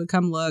 The cops would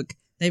come look.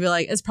 They'd be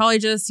like, it's probably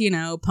just, you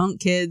know,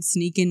 punk kids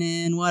sneaking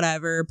in,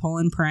 whatever,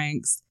 pulling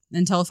pranks.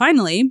 Until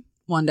finally,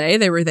 one day,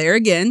 they were there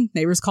again.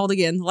 Neighbors called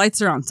again. The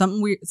lights are on.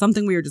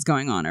 Something weird is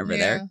going on over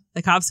there.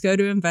 The cops go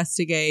to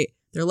investigate.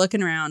 They're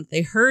looking around.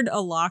 They heard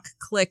a lock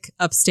click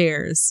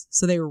upstairs.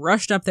 So they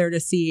rushed up there to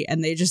see,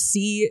 and they just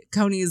see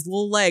Coney's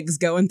little legs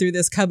going through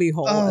this cubby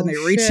hole. And they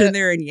reached in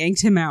there and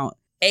yanked him out.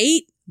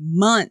 8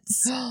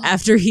 months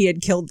after he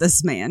had killed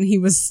this man, he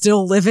was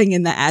still living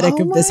in the attic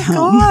of this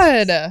home.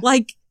 God.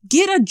 Like,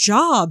 get a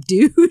job,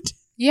 dude.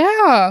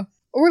 Yeah.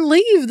 Or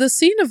leave the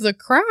scene of the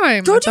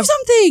crime. Go do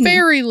something.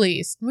 Very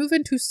least. Move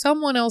into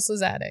someone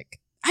else's attic.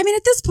 I mean,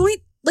 at this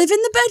point, live in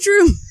the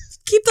bedroom.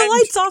 Keep the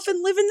lights off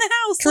and live in the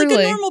house truly.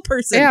 like a normal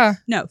person. Yeah.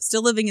 No,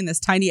 still living in this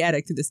tiny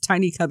attic through this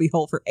tiny cubby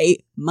hole for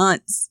 8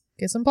 months.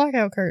 Get some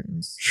blackout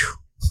curtains.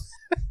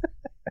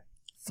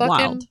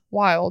 Fucking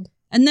wild.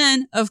 And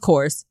then, of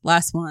course,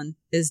 last one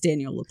is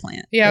Daniel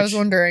LaPlante. Yeah, I was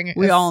wondering.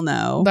 We all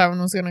know that one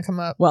was going to come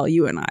up. Well,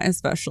 you and I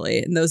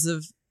especially, and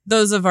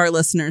those of our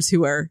listeners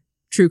who are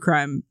true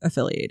crime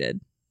affiliated.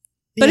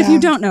 But if you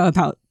don't know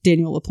about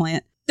Daniel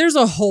LaPlante, there's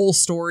a whole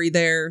story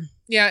there.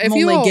 Yeah, if I'm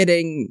you only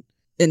getting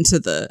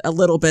into a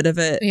little bit of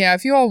it. Yeah,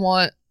 if you all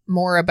want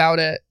more about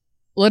it,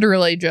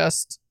 literally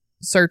just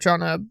search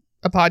on a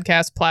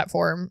podcast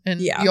platform and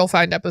you'll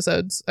find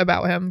episodes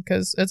about him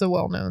because it's a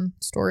well-known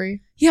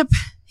story. Yep,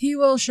 he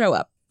will show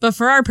up. But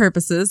for our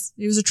purposes,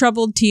 he was a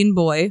troubled teen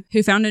boy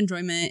who found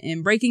enjoyment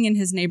in breaking in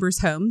his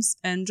neighbors' homes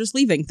and just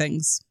leaving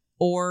things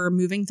or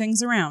moving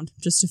things around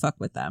just to fuck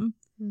with them.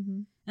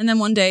 Mm-hmm. And then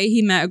one day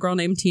he met a girl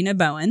named Tina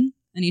Bowen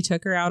and he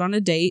took her out on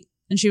a date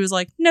and she was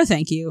like, no,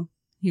 thank you.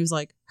 He was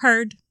like,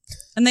 heard.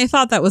 And they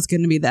thought that was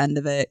going to be the end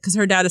of it because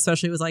her dad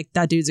especially was like,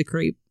 that dude's a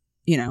creep.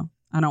 You know,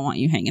 I don't want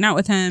you hanging out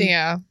with him.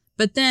 Yeah.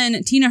 But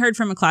then Tina heard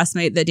from a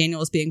classmate that Daniel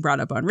was being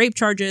brought up on rape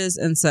charges.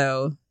 And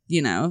so,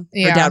 you know,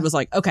 her dad was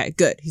like, okay,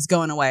 good. He's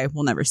going away.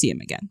 We'll never see him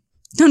again.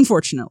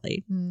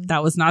 Unfortunately,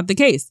 that was not the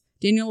case.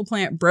 Daniel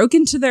LaPlante broke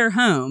into their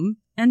home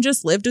and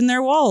just lived in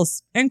their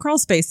walls and crawl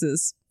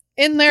spaces.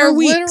 In their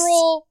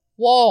literal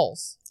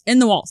walls. In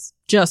the walls.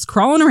 Just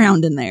crawling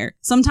around in there.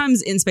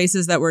 Sometimes in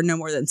spaces that were no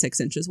more than 6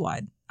 inches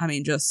wide. I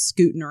mean, just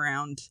scooting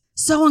around.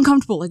 So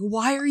uncomfortable. Like,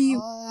 why are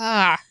you...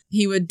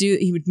 He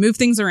would move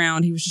things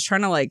around. He was just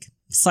trying to, like,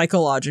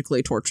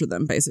 psychologically torture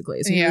them,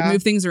 basically. So he would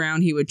move things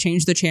around. He would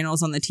change the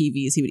channels on the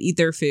TVs. He would eat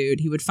their food.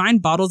 He would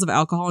find bottles of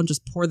alcohol and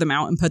just pour them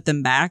out and put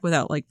them back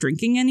without, like,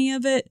 drinking any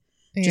of it.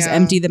 Just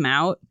empty them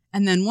out.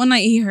 And then one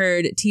night he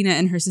heard Tina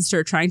and her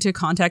sister trying to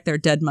contact their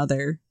dead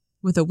mother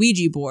with a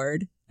Ouija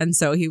board. And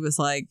so he was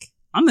like,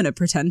 I'm going to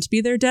pretend to be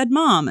their dead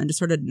mom and just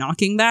started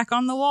knocking back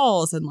on the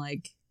walls and,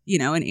 like, you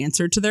know, an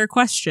answer to their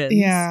questions.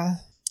 Yeah.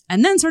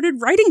 And then started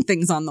writing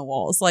things on the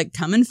walls, like,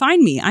 come and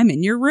find me. I'm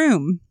in your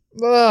room.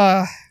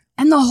 Ugh.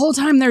 And the whole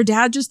time their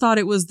dad just thought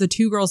it was the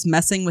two girls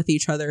messing with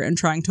each other and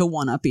trying to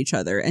one-up each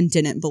other and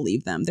didn't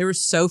believe them. They were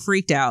so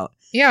freaked out.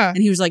 Yeah.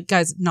 And he was like,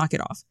 guys, knock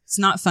it off. It's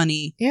not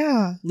funny.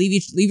 Yeah.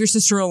 Leave your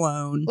sister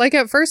alone. Like,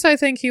 at first I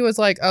think he was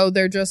like, oh,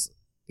 they're just...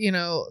 You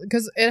know,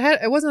 because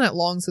it wasn't that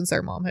long since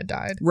their mom had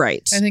died.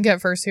 Right. I think at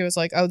first he was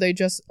like, oh, they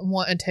just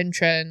want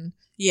attention.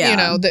 Yeah. You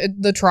know,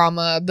 the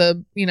trauma,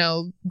 the, you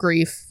know,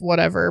 grief,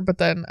 whatever. But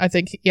then I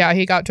think,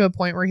 he got to a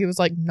point where he was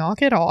like,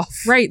 knock it off.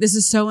 Right. This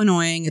is so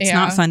annoying. It's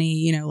not funny.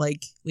 You know,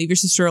 like, leave your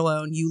sister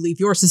alone. You leave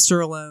your sister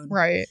alone.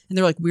 Right. And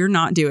they're like, we're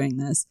not doing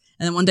this.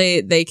 And then one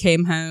day they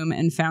came home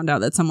and found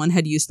out that someone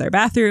had used their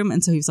bathroom.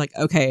 And so he was like,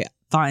 okay,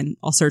 fine,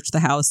 I'll search the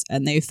house.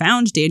 And they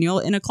found Daniel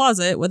in a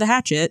closet with a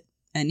hatchet.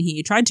 And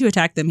he tried to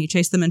attack them. He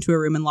chased them into a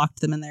room and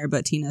locked them in there.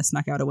 But Tina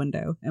snuck out a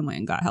window and went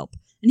and got help.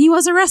 and he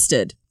was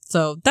arrested.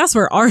 So that's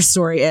where our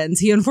story ends.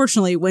 He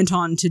unfortunately went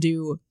on to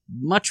do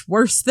much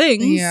worse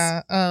things.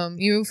 Yeah.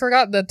 You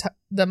forgot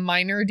the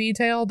minor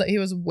detail that he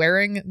was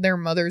wearing their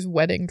mother's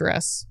wedding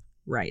dress.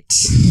 Right.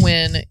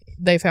 When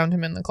they found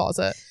him in the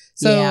closet.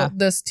 So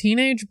this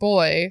teenage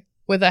boy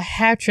with a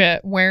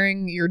hatchet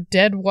wearing your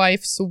dead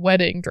wife's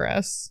wedding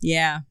dress.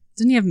 Yeah.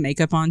 Didn't he have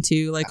makeup on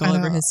too, like all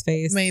over his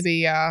face? Maybe,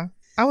 yeah.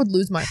 I would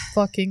lose my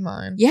fucking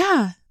mind.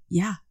 Yeah.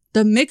 Yeah.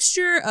 The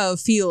mixture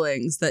of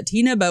feelings that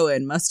Tina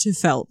Bowen must have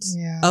felt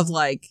of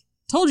like,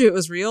 told you it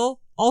was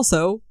real.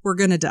 Also, we're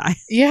going to die.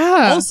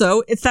 Yeah.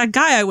 Also, it's that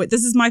guy I went,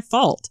 this is my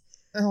fault.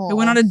 I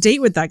went on a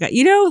date with that guy.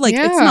 You know, like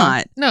it's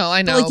not. No,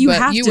 I know. But, like, you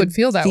have you to would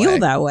feel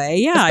that way.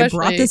 Yeah. Especially I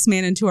brought this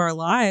man into our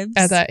lives.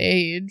 At that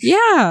age.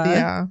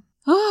 Yeah.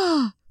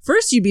 Yeah.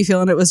 First, you'd be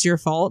feeling it was your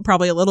fault,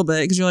 probably a little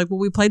bit, because you're like, well,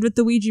 we played with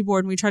the Ouija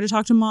board and we tried to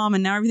talk to mom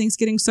and now everything's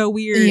getting so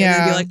weird. Yeah.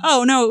 And you'd be like,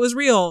 oh, no, it was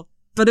real.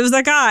 But it was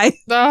that guy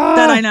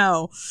that I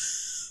know.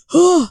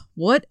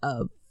 What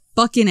a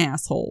fucking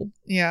asshole.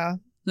 Yeah.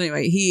 So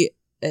anyway, he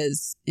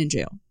is in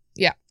jail.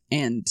 Yeah.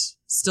 And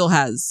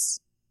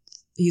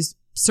he's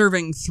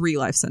serving 3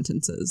 life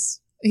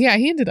sentences. Yeah,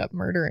 he ended up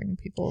murdering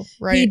people,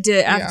 right? He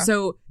did. Yeah.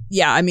 So,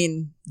 yeah, I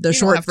mean, the you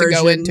short don't have version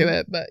to go into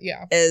it, but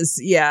yeah. Is,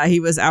 he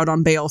was out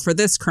on bail for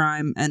this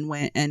crime and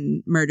went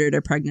and murdered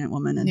a pregnant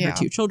woman and her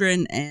 2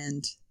 children,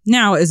 and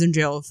now is in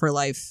jail for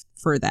life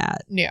for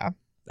that. Yeah.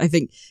 I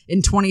think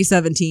in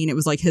 2017, it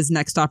was like his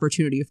next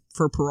opportunity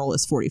for parole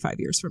is 45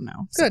 years from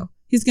now. Good. So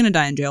he's going to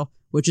die in jail,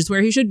 which is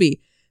where he should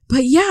be.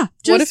 But yeah.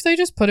 What if they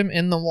just put him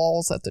in the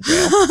walls at the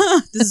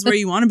jail? This is where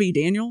you want to be,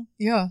 Daniel.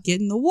 Yeah.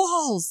 Get in the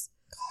walls.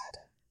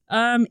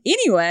 God.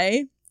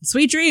 Anyway,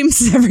 sweet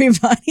dreams,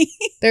 everybody.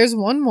 There's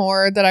one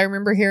more that I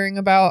remember hearing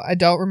about. I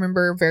don't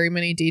remember very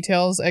many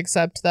details,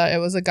 except that it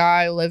was a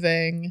guy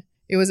living,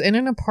 it was in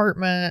an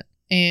apartment,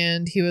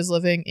 and he was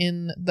living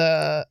in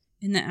the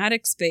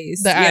attic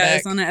space. Attic.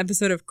 It's on an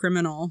episode of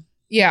Criminal.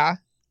 Yeah.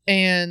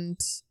 And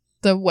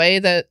the way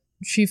that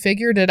she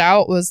figured it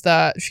out was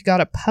that she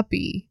got a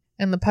puppy.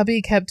 And the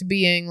puppy kept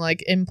being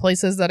like in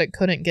places that it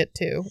couldn't get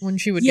to when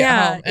she would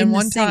get home. And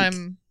one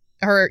time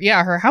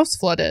her house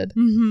flooded.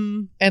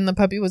 Mm-hmm. And the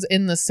puppy was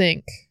in the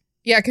sink.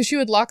 Yeah, because she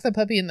would lock the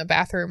puppy in the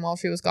bathroom while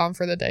she was gone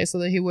for the day so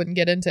that he wouldn't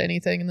get into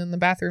anything. And then the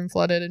bathroom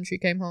flooded and she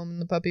came home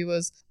and the puppy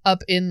was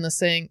up in the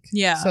sink.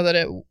 Yeah. So that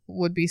it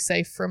would be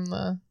safe from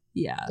the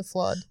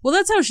flood. Well,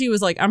 that's how she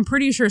was like, I'm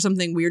pretty sure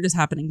something weird is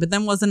happening. But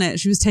then wasn't it,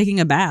 she was taking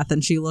a bath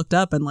and she looked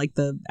up and like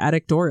the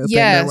attic door opened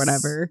or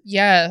whatever.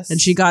 Yes. And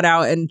she got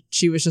out and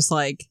she was just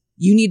like,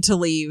 you need to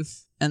leave.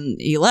 And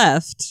he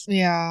left.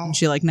 Yeah. And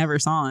she like never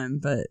saw him.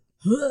 But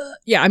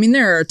yeah, I mean,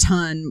 there are a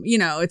ton, you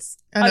know, it's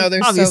I know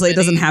there's obviously so it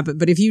doesn't happen.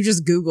 But if you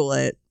just Google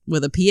it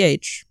with a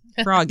PH,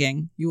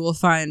 frogging, you will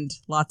find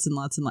lots and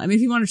lots and lots. I mean,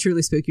 if you want to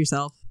truly spook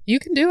yourself, you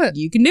can do it.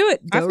 You can do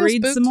it. Go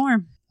read some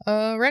more.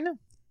 Right now.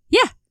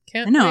 Yeah.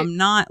 Can't I know. wait. I'm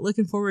not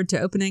looking forward to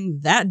opening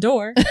that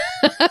door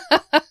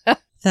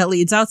that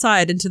leads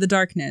outside into the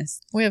darkness.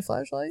 We have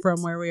flashlights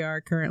from where we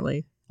are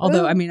currently.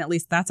 Although, I mean, at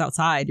least that's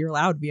outside. You're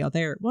allowed to be out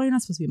there. Well, you're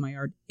not supposed to be in my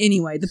yard.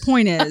 Anyway, the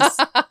point is,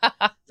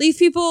 leave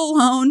people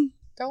alone.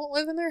 Don't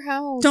live in their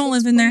house. Don't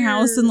live in their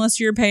house unless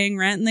you're paying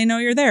rent and they know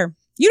you're there.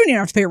 You don't even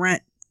have to pay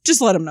rent.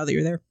 Just let them know that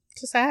you're there.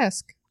 Just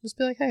ask. Just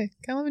be like, hey,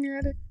 can I live in your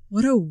attic?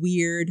 What a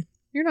weird...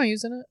 You're not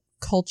using it.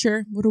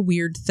 Culture. What a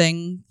weird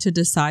thing to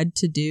decide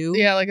to do.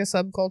 Yeah, like a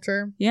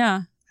subculture.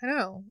 Yeah. I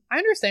know. I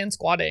understand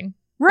squatting.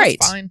 Right.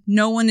 That's fine.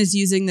 No one is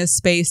using this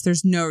space.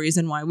 There's no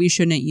reason why we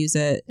shouldn't use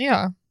it.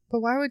 Yeah.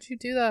 But why would you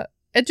do that?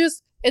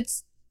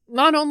 It's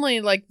not only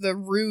like the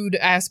rude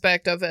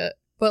aspect of it,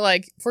 but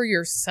like for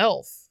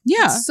yourself.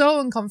 Yeah. It's so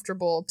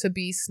uncomfortable to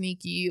be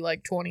sneaky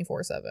like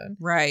 24/7.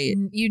 Right.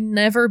 You'd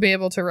never be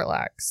able to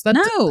relax.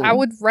 No. I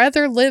would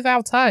rather live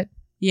outside.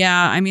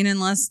 Yeah, I mean,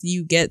 unless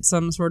you get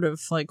some sort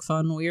of like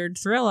fun, weird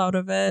thrill out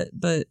of it,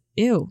 but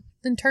ew.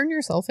 Then turn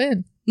yourself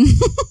in.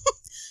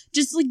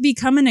 Just like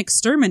become an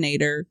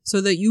exterminator so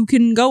that you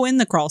can go in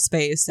the crawl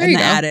space and the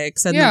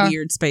attics and the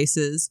weird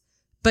spaces,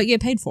 but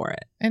get paid for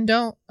it. And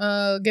don't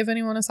give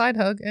anyone a side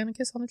hug and a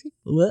kiss on the cheek.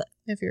 What?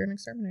 If you're an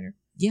exterminator.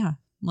 Yeah,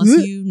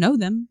 unless you know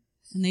them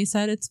and they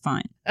said it's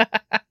fine.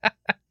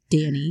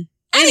 Danny.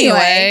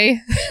 Anyway,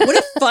 what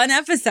a fun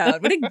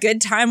episode. What a good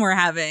time we're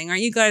having.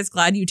 Aren't you guys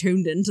glad you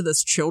tuned into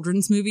this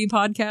children's movie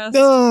podcast?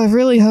 Oh, I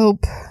really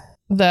hope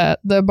that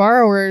The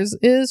Borrowers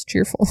is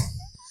cheerful.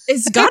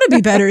 It's got to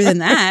be better than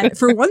that.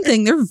 For one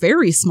thing, they're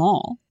very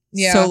small.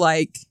 Yeah. So,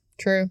 like,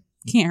 true.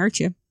 Can't hurt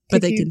you,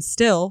 but they can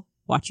still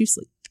watch you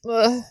sleep.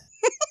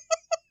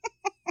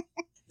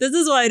 This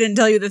is why I didn't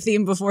tell you the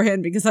theme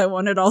beforehand, because I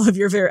wanted all of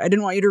your I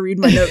didn't want you to read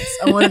my notes.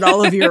 I wanted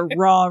all of your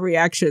raw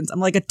reactions.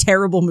 I'm like a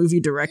terrible movie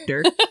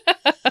director.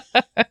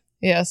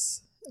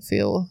 Yes. I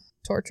feel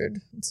tortured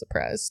and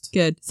surprised.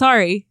 Good.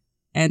 Sorry.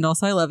 And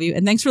also, I love you.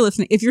 And thanks for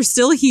listening. If you're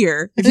still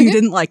here, if you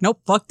didn't like,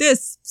 nope, fuck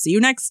this. See you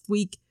next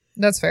week.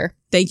 That's fair.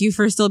 Thank you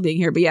for still being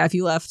here. But yeah, if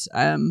you left,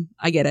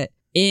 I get it.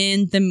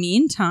 In the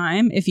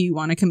meantime, if you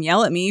want to come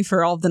yell at me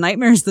for all of the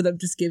nightmares that I've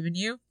just given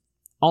you,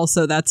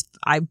 also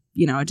I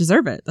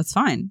deserve it. That's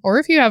fine. Or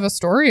if you have a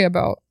story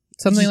about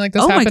something like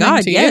this oh my happening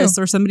God, to yes.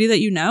 you. Or somebody that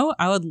you know,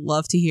 I would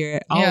love to hear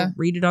it. I'll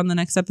read it on the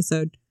next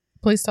episode.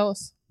 Please tell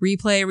us.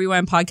 Replay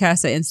Rewind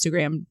Podcast at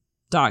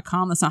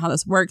Instagram.com. That's not how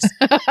this works.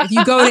 If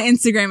you go to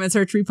Instagram and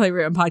search Replay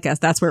Rewind Podcast,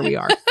 that's where we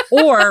are.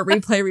 Or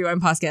Replay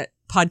Rewind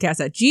Podcast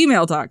at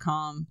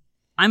gmail.com.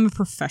 I'm a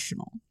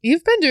professional.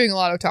 You've been doing a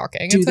lot of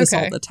talking. Do It's this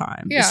okay. all the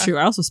time. Yeah. It's true.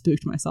 I also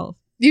spooked myself.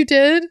 You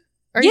did?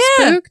 Are you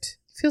spooked?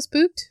 You feel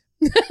spooked?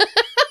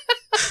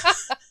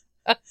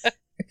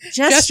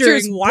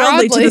 Gesturing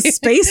wildly to the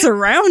space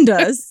around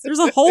us. There's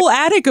a whole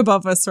attic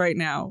above us right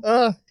now.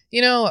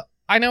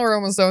 I know we're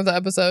almost done with the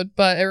episode,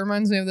 but it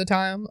reminds me of the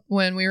time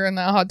when we were in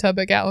that hot tub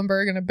at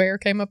Gatlinburg and a bear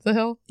came up the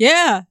hill.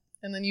 Yeah.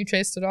 And then you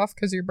chased it off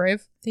because you're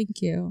brave.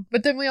 Thank you.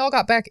 But then we all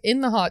got back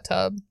in the hot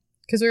tub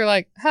because we were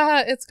like,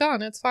 haha, it's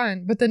gone. It's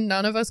fine. But then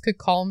none of us could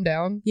calm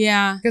down.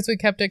 Yeah. Because we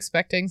kept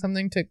expecting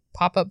something to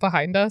pop up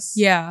behind us.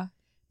 Yeah.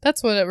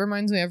 That's what it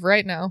reminds me of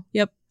right now.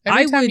 Yep.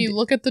 Every time you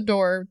look at the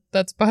door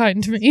that's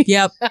behind me.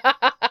 Yep.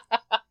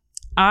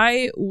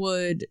 I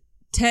would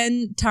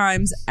 10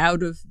 times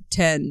out of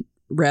 10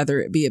 rather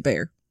it be a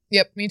bear.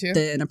 Yep, me too.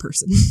 Than a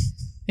person.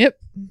 Yep.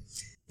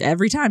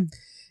 Every time.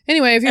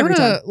 Anyway, if you want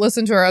to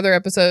listen to our other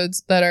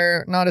episodes that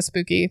are not as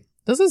spooky,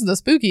 this is the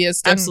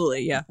spookiest.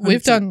 Absolutely, yeah. 100%.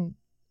 We've done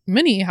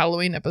many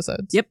Halloween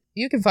episodes. Yep.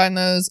 You can find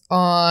those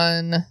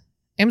on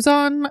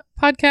Amazon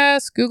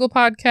Podcasts, Google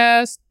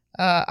Podcasts,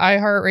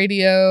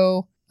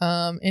 iHeartRadio,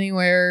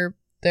 anywhere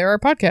there are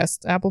podcasts,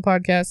 Apple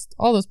Podcasts,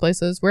 all those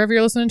places, wherever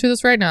you're listening to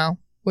this right now,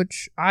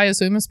 which I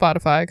assume is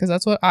Spotify because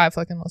that's what I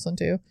fucking listen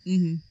to.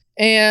 Mm-hmm.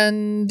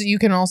 And you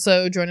can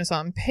also join us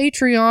on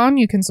Patreon.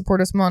 You can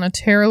support us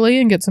monetarily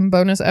and get some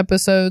bonus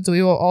episodes.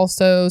 We will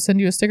also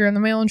send you a sticker in the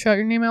mail and shout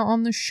your name out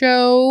on the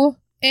show.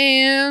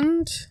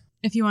 And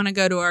if you want to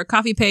go to our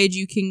coffee page,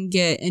 you can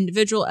get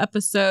individual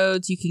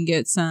episodes. You can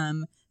get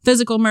some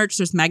physical merch.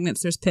 There's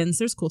magnets, there's pins,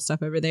 there's cool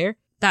stuff over there.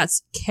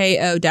 That's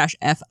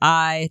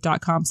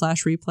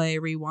ko-fi.com/replay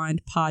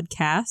rewind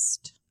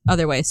podcast.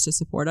 Other ways to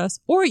support us.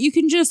 Or you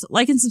can just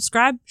like and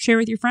subscribe, share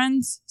with your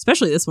friends,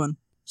 especially this one.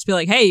 Just be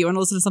like, hey, you want to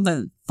listen to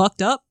something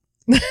fucked up?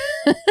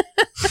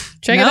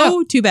 Check it out.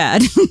 No, too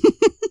bad.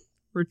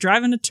 We're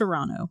driving to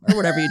Toronto or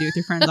whatever you do with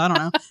your friends. I don't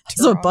know.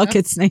 That's what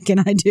Bucket Snake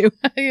and I do.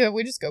 Yeah,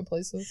 we just go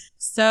places.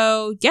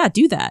 So, yeah,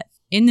 do that.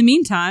 In the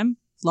meantime,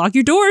 lock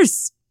your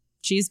doors.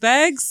 Cheese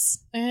bags.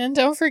 And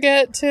don't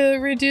forget to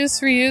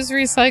reduce, reuse,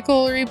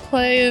 recycle,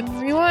 replay,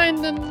 and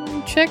rewind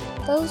and check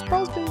those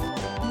Crosby.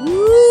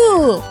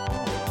 Woo!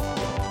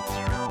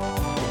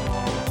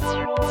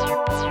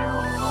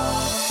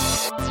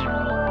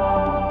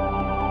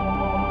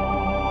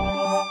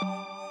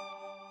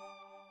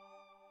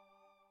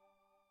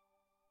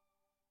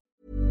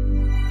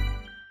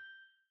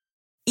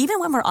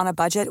 Even when we're on a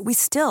budget, we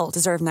still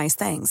deserve nice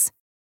things.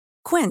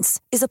 Quince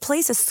is a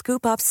place to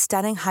scoop up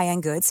stunning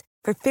high-end goods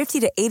for 50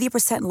 to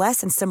 80%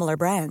 less than similar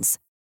brands.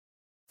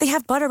 They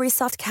have buttery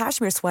soft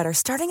cashmere sweaters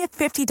starting at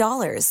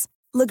 $50,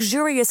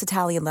 luxurious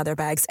Italian leather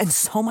bags, and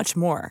so much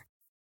more.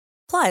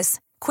 Plus,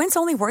 Quince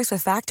only works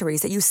with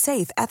factories that use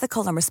safe,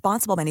 ethical, and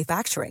responsible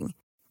manufacturing.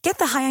 Get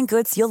the high-end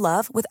goods you'll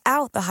love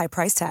without the high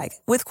price tag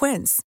with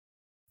Quince.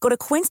 Go to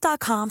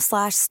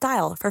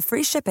quince.com/style for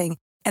free shipping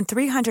and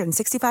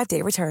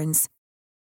 365-day returns.